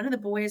 none of the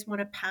boys want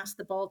to pass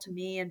the ball to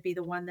me and be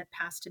the one that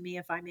passed to me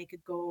if I make a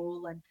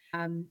goal."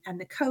 And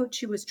the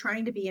coach, who was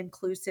trying to be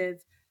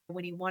inclusive,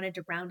 when he wanted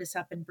to round us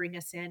up and bring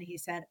us in, he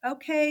said,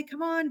 "Okay,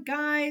 come on,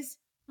 guys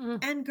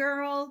Mm. and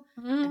girl."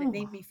 And it Oh,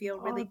 made me feel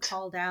really God.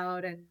 called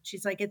out. And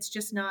she's like, "It's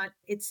just not,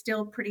 it's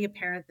still pretty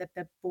apparent that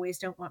the boys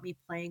don't want me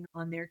playing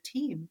on their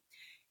team."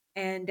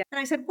 And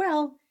I said,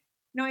 "Well,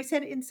 no," I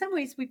said, "in some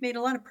ways, we've made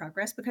a lot of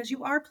progress because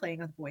you are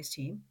playing on the boys'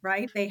 team,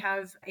 right? They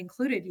have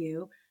included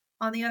you.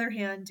 On the other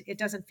hand, it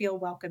doesn't feel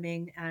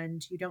welcoming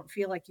and you don't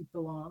feel like you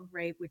belong,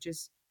 right? Which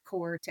is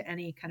core to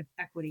any kind of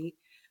equity."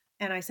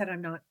 And I said,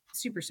 "I'm not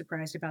super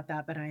surprised about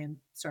that, but I am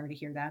sorry to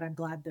hear that. I'm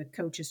glad the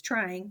coach is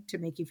trying to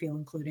make you feel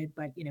included,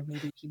 but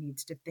maybe he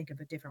needs to think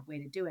of a different way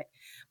to do it."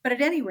 But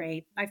at any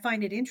rate, I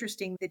find it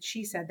interesting that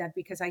she said that,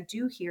 because I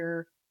do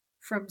hear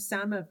from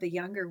some of the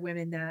younger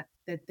women that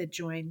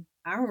join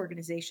our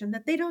organization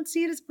that they don't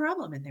see it as a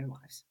problem in their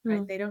lives,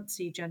 right? Mm. They don't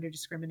see gender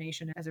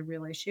discrimination as a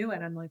real issue.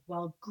 And I'm like,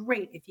 well,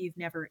 great if you've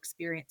never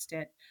experienced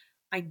it.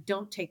 I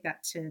don't take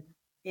that to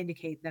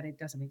indicate that it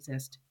doesn't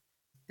exist,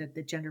 that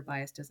the gender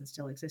bias doesn't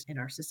still exist in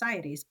our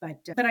societies.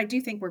 But I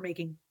do think we're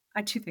making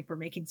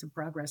some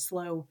progress,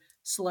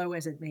 slow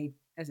as it may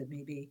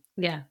be.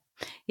 Yeah.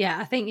 Yeah,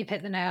 I think you've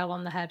hit the nail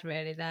on the head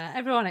really there.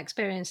 Everyone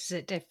experiences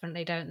it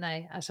differently, don't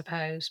they, I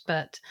suppose?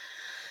 But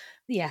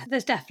yeah,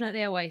 there's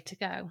definitely a way to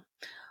go.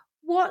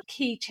 What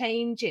key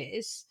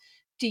changes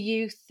do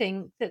you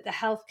think that the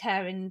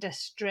healthcare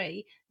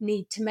industry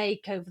need to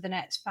make over the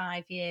next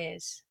 5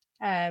 years?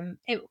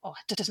 It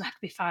doesn't have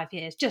to be 5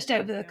 years, just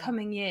over the Yeah.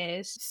 coming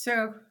years.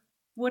 So,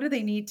 what do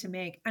they need to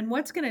make? And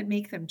what's going to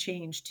make them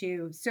change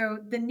too? So,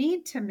 the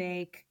need to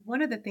make,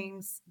 one of the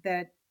things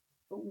that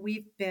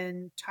we've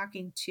been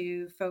talking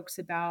to folks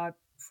about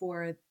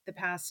for the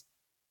past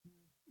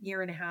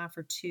year and a half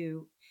or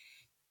two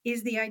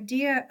is the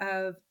idea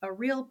of a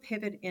real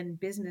pivot in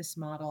business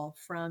model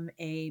from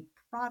a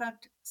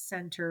product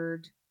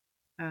centered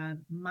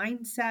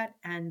mindset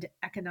and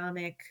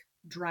economic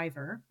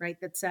driver,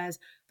 right? That says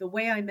the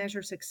way I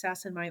measure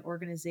success in my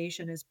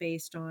organization is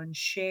based on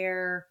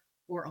share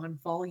or on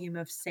volume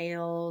of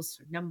sales,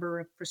 number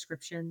of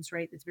prescriptions,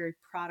 right? It's very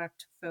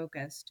product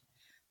focused.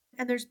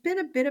 And there's been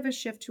a bit of a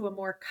shift to a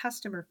more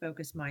customer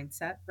focused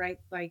mindset, right?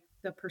 Like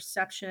the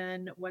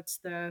perception, what's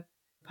the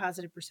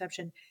positive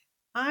perception?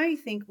 I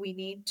think we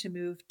need to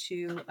move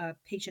to a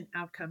patient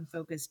outcome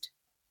focused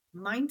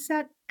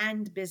mindset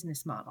and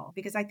business model,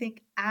 because I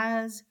think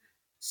as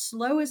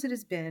slow as it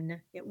has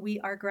been, we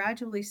are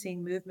gradually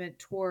seeing movement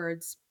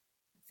towards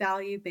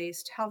value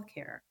based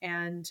healthcare,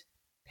 and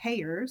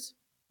payers,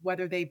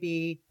 whether they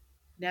be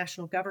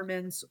national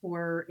governments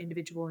or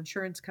individual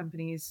insurance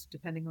companies,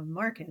 depending on the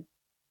market,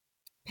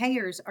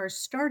 payers are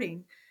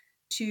starting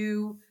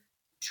to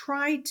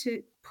try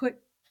to put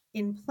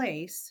in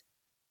place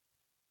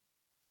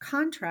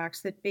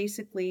contracts that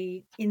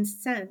basically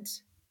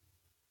incent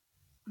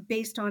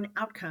based on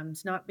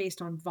outcomes, not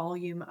based on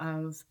volume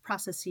of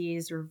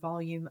processes or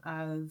volume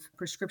of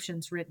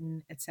prescriptions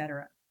written, et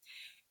cetera.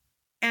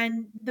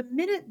 And the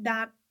minute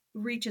that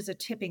reaches a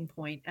tipping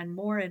point and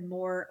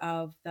more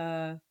of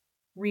the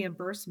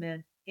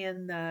reimbursement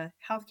in the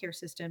healthcare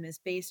system is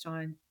based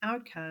on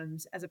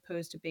outcomes as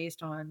opposed to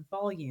based on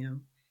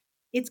volume,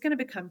 it's going to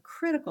become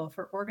critical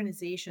for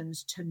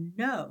organizations to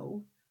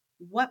know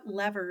what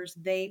levers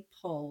they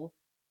pull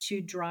to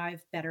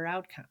drive better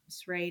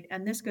outcomes, right?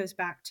 And this goes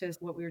back to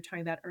what we were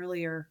talking about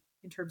earlier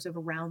in terms of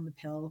around the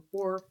pill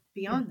or Yeah.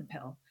 beyond the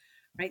pill,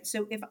 right?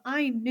 So if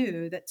I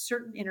knew that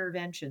certain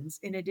interventions,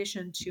 in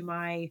addition to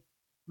my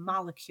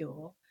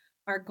molecule,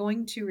 are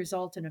going to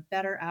result in a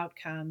better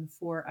outcome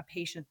for a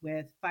patient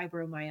with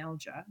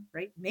fibromyalgia,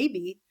 right?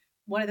 Maybe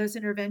one of those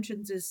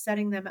interventions is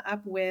setting them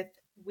up with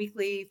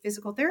weekly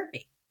physical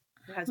therapy.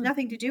 It has Mm.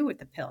 nothing to do with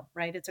the pill,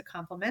 right? It's a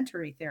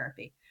complementary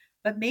therapy.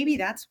 But maybe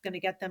that's going to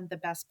get them the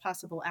best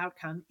possible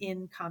outcome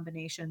in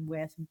combination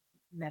with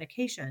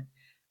medication.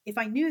 If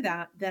I knew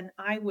that, then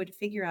I would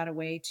figure out a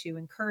way to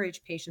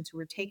encourage patients who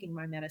are taking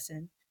my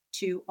medicine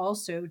to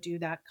also do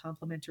that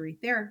complementary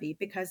therapy,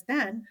 because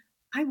then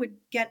I would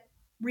get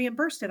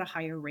reimbursed at a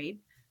higher rate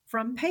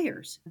from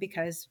payers,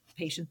 because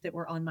patients that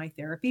were on my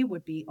therapy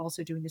would be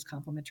also doing this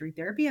complementary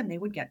therapy and they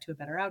would get to a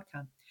better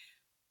outcome.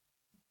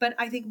 But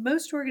I think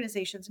most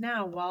organizations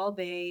now, while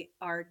they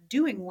are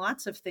doing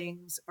lots of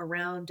things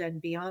around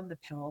and beyond the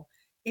pill,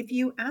 if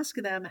you ask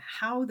them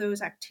how those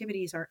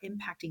activities are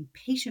impacting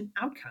patient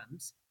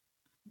outcomes,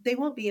 they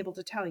won't be able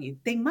to tell you.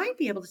 They might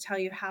be able to tell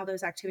you how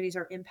those activities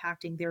are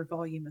impacting their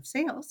volume of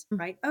sales, Mm.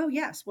 right? Oh,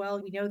 yes.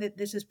 Well, we know that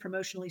this is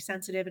promotionally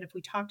sensitive. And if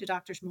we talk to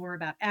doctors more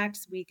about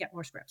X, we get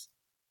more scripts.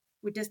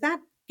 Does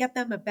that get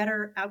them a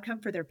better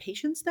outcome for their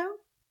patients, though?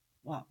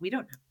 Well, we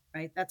don't know,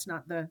 right? That's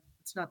not the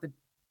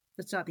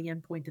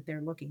end point that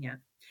they're looking at.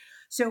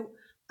 So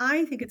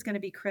I think it's going to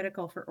be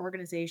critical for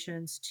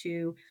organizations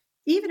to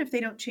even if they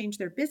don't change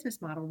their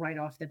business model right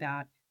off the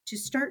bat, to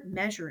start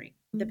measuring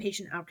the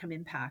patient outcome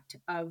impact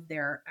of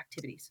their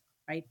activities,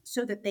 right?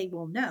 So that they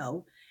will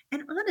know.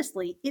 And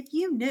honestly, if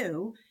you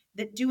knew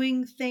that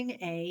doing thing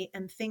A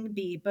and thing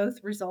B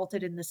both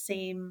resulted in the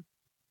same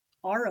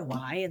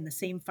ROI and the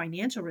same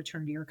financial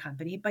return to your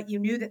company, but you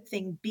knew that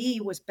thing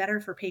B was better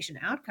for patient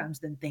outcomes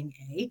than thing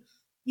A,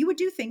 you would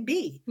do thing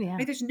B, Yeah.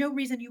 right? There's no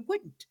reason you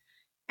wouldn't.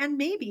 And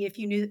maybe if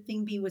you knew that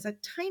thing B was a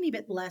tiny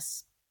bit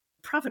less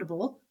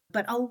profitable,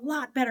 but a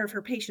lot better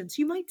for patients,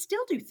 you might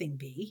still do thing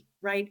B,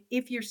 right?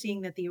 If you're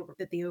seeing that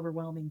the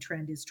overwhelming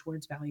trend is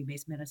towards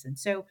value-based medicine.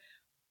 So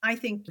I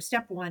think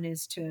step one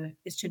is to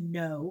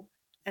know.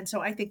 And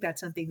so I think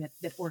that's something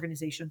that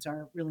organizations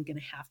are really going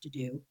to have to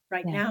do.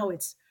 Right Yeah. now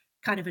it's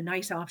kind of a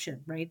nice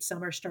option, right?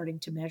 Some are starting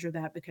to measure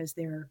that because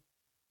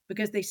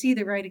they see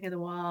the writing on the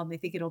wall and they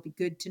think it'll be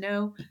good to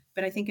know.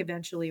 But I think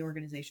eventually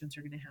organizations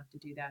are going to have to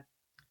do that.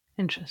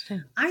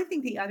 Interesting. I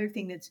think the other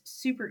thing that's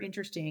super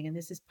interesting, and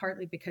this is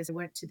partly because I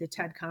went to the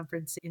TED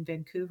conference in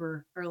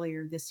Vancouver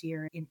earlier this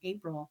year in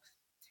April,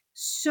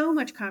 so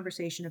much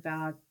conversation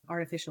about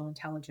artificial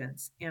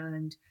intelligence,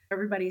 and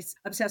everybody's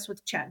obsessed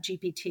with chat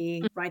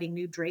gpt writing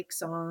new Drake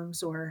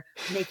songs or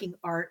making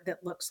art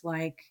that looks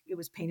like it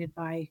was painted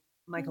by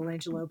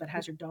Michelangelo but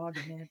has your dog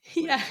in it,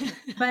 Yeah.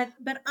 whatever.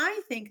 But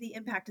I think the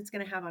impact it's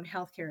going to have on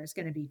healthcare is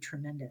going to be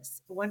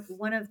tremendous.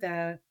 One of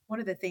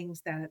the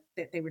things that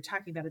they were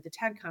talking about at the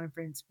TED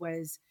conference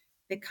was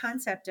the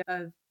concept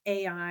of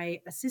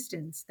AI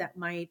assistants that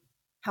might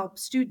help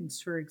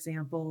students, for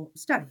example,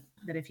 study.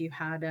 That if you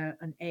had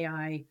an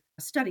AI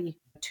study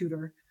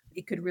tutor,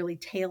 it could really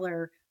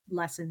tailor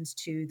lessons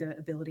to the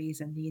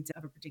abilities and needs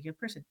of a particular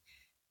person.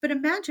 But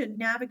imagine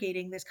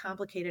navigating this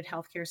complicated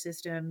healthcare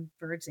system,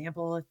 for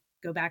example,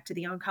 go back to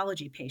the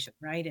oncology patient,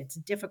 right? It's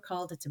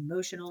difficult, it's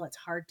emotional, it's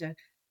hard to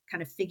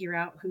kind of figure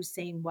out who's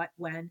saying what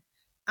when.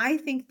 I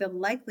think the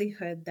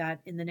likelihood that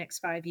in the next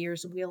 5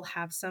 years we'll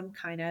have some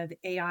kind of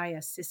AI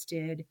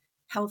assisted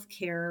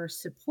healthcare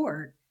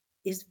support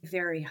is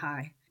very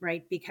high,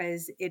 right?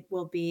 Because it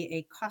will be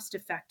a cost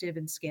effective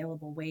and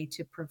scalable way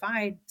to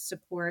provide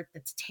support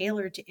that's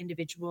tailored to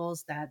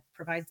individuals, that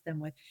provides them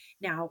with.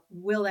 Now,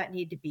 will that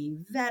need to be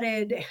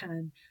vetted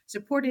and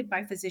supported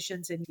by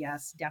physicians? And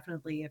yes,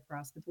 definitely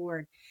across the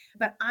board.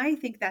 But I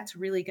think that's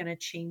really going to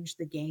change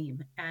the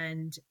game.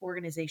 And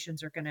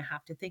organizations are going to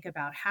have to think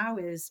about how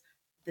is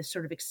the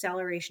sort of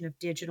acceleration of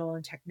digital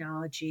and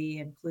technology,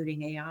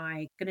 including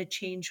AI, going to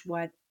change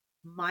what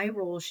my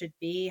role should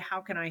be? How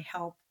can I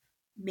help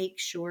make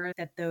sure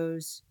that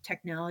those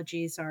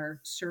technologies are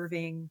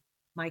serving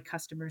my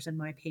customers and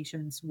my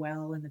patients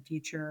well in the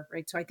future,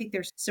 right? So I think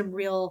there's some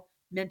real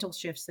mental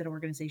shifts that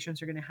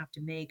organizations are going to have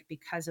to make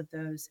because of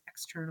those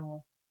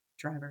external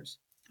drivers.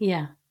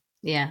 Yeah.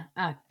 Yeah.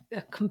 I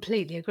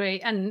completely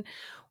agree. And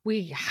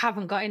we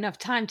haven't got enough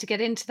time to get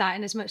into that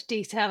in as much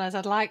detail as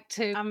I'd like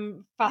to.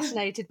 I'm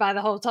fascinated by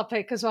the whole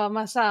topic as well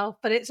myself,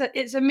 but it's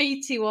a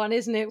meaty one,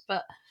 isn't it?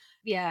 But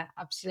yeah,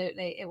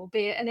 absolutely. It will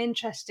be an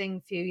interesting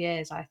few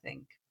years, I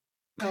think.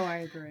 Oh, I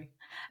agree.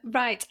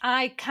 Right.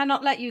 I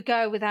cannot let you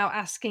go without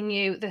asking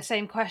you the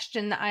same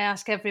question that I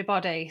ask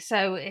everybody.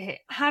 So,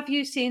 have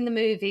you seen the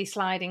movie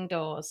Sliding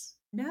Doors?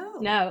 No.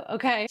 No,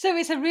 okay. So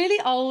it's a really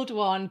old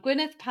one,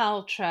 Gwyneth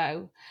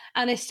Paltrow.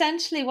 And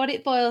essentially, what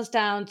it boils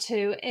down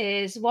to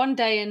is one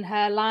day in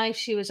her life,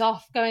 she was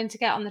off going to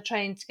get on the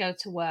train to go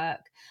to work,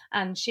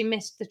 and she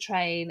missed the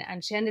train,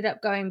 and she ended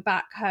up going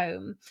back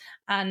home,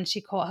 and she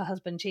caught her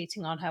husband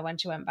cheating on her when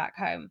she went back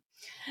home.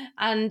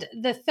 And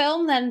the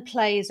film then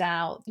plays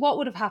out what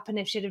would have happened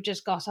if she'd have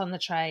just got on the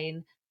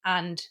train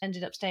and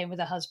ended up staying with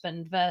her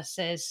husband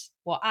versus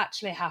what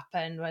actually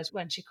happened was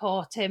when she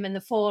caught him and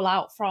the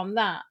fallout from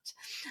that.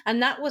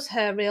 And that was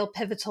her real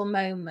pivotal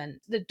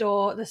moment.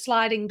 The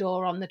sliding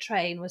door on the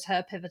train was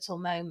her pivotal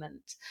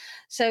moment.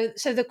 So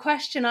the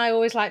question I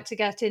always like to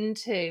get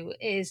into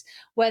is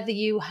whether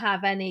you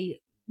have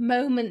any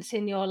moments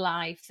in your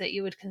life that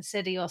you would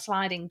consider your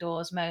sliding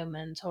doors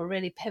moment or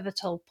really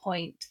pivotal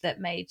point that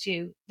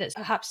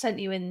perhaps sent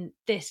you in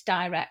this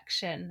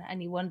direction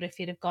and you wonder if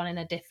you'd have gone in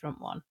a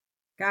different one.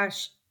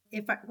 Gosh,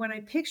 when I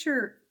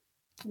picture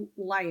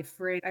life,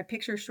 right, I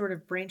picture sort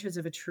of branches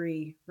of a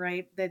tree,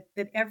 right? That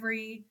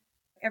every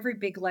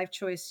big life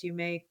choice you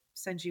make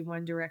sends you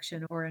one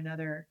direction or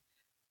another.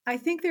 I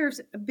think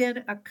there's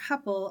been a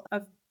couple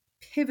of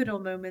pivotal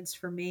moments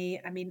for me.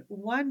 I mean,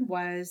 one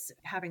was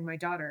having my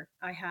daughter.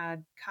 I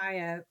had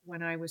Kaya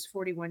when I was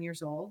 41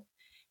 years old,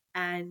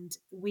 and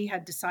we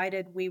had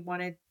decided we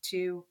wanted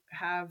to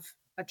have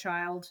a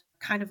child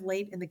kind of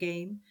late in the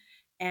game.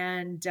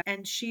 And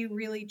she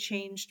really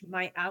changed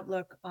my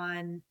outlook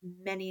on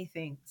many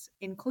things,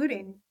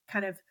 including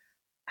kind of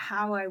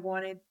how I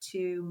wanted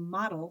to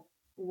model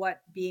what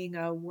being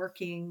a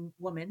working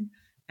woman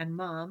and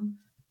mom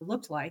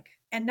looked like.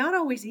 And not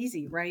always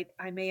easy, right?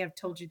 I may have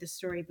told you this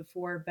story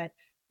before, but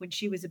when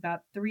she was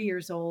about 3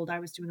 years old, I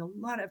was doing a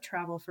lot of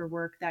travel for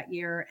work that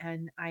year.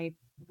 And I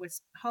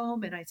was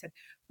home and I said,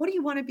 "What do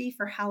you want to be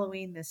for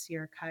Halloween this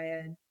year,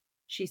 Kaya?" And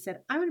she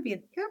said, I want to be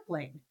an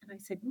airplane. And I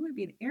said, you want to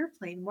be an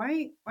airplane?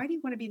 Why do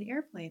you want to be an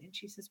airplane? And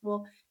she says,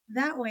 well,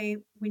 that way,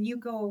 when you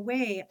go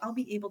away, I'll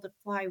be able to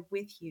fly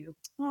with you.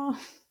 Oh.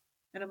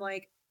 And I'm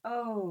like,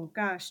 oh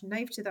gosh,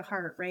 knife to the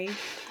heart, right?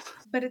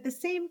 But at the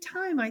same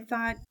time, I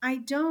thought, I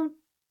don't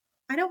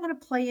want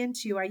to play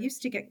into, I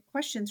used to get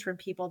questions from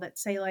people that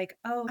say, like,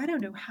 oh, I don't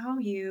know how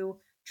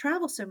you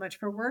travel so much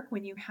for work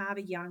when you have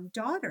a young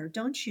daughter.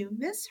 Don't you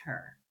miss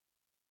her?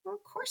 Well,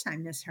 of course I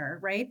miss her,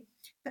 right?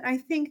 But I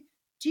think,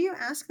 do you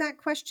ask that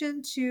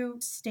question to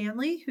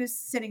Stanley, who's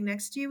sitting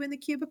next to you in the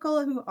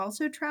cubicle, who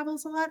also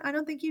travels a lot? I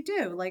don't think you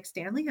do. Like,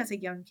 Stanley has a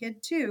young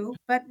kid too,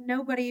 but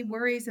nobody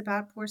worries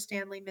about poor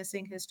Stanley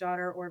missing his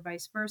daughter or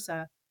vice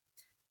versa.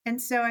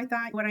 And so I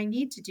thought what I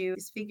need to do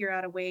is figure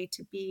out a way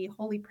to be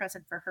wholly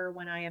present for her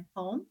when I am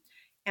home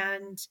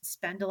and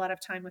spend a lot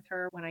of time with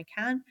her when I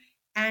can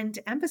and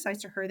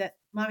emphasize to her that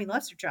mommy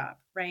loves her job,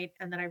 right?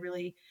 And that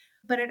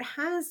but it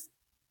has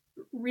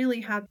really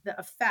had the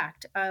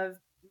effect of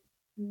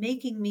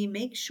making me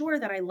make sure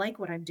that I like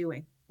what I'm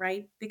doing,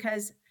 right?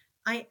 Because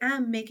I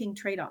am making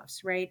trade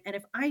offs, right? And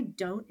if I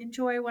don't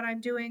enjoy what I'm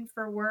doing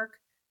for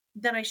work,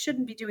 then I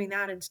shouldn't be doing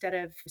that instead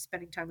of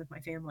spending time with my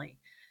family.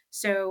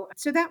 So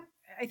that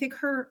I think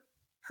her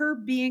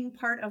being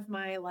part of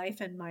my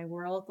life and my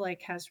world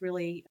like has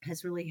really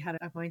had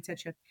a mindset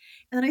shift.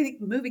 And then I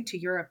think moving to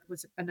Europe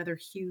was another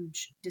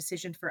huge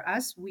decision for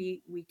us.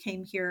 We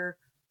came here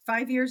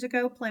 5 years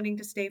ago, planning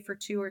to stay for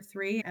 2 or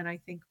 3. And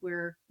I think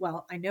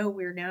I know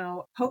we're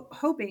now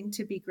hoping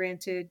to be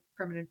granted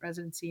permanent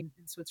residency in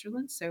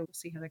Switzerland. So we'll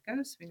see how that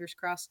goes. Fingers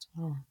crossed.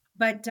 Oh.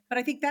 But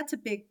I think that's a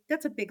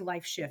big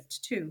life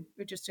shift too,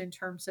 just in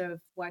terms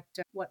of what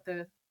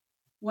the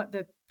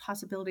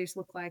possibilities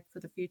look like for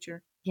the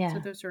future. Yeah. So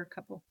those are a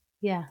couple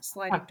Fabulous.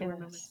 sliding door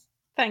moments.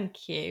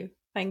 Thank you.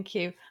 Thank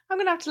you. I'm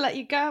going to have to let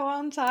you go,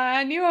 aren't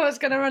I? I knew I was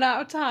going to run out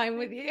of time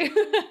with you.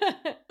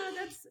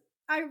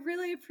 I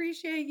really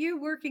appreciate you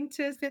working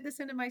to fit this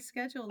into my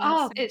schedule.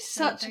 It's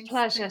such a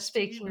pleasure thanks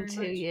speaking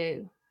to much.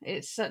 you.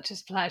 It's such a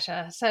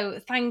pleasure. So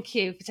thank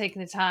you for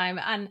taking the time.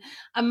 And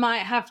I might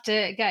have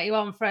to get you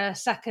on for a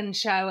second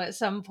show at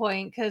some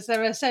point because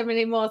there are so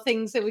many more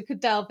things that we could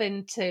delve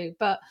into.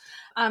 But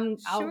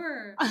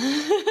Sure.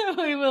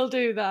 we will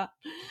do that.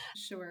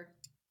 Sure.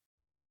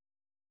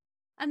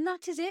 And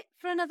that is it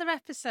for another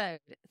episode.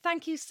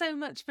 Thank you so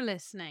much for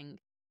listening.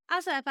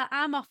 As ever,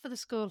 I'm off for the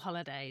school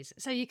holidays,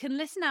 so you can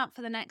listen out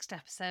for the next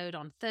episode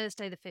on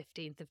Thursday the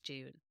 15th of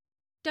June.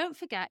 Don't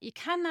forget, you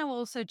can now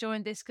also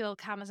join This Girl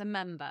KAM as a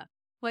member,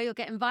 where you'll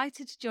get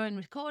invited to join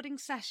recording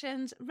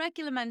sessions,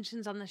 regular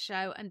mentions on the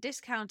show, and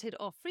discounted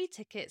or free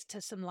tickets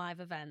to some live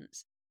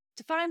events.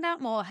 To find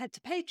out more, head to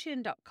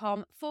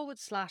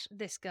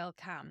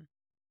patreon.com/thisgirlkam.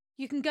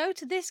 You can go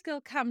to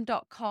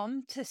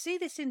thisgirlkam.com to see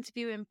this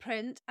interview in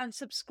print and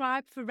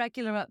subscribe for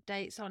regular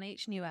updates on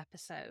each new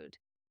episode.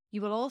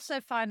 You will also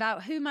find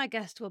out who my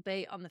guest will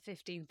be on the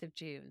 15th of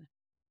June.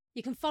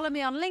 You can follow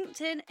me on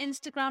LinkedIn,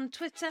 Instagram,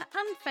 Twitter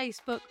and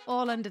Facebook,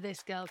 all under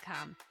This Girl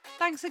KAM.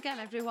 Thanks again,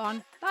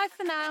 everyone. Bye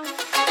for now.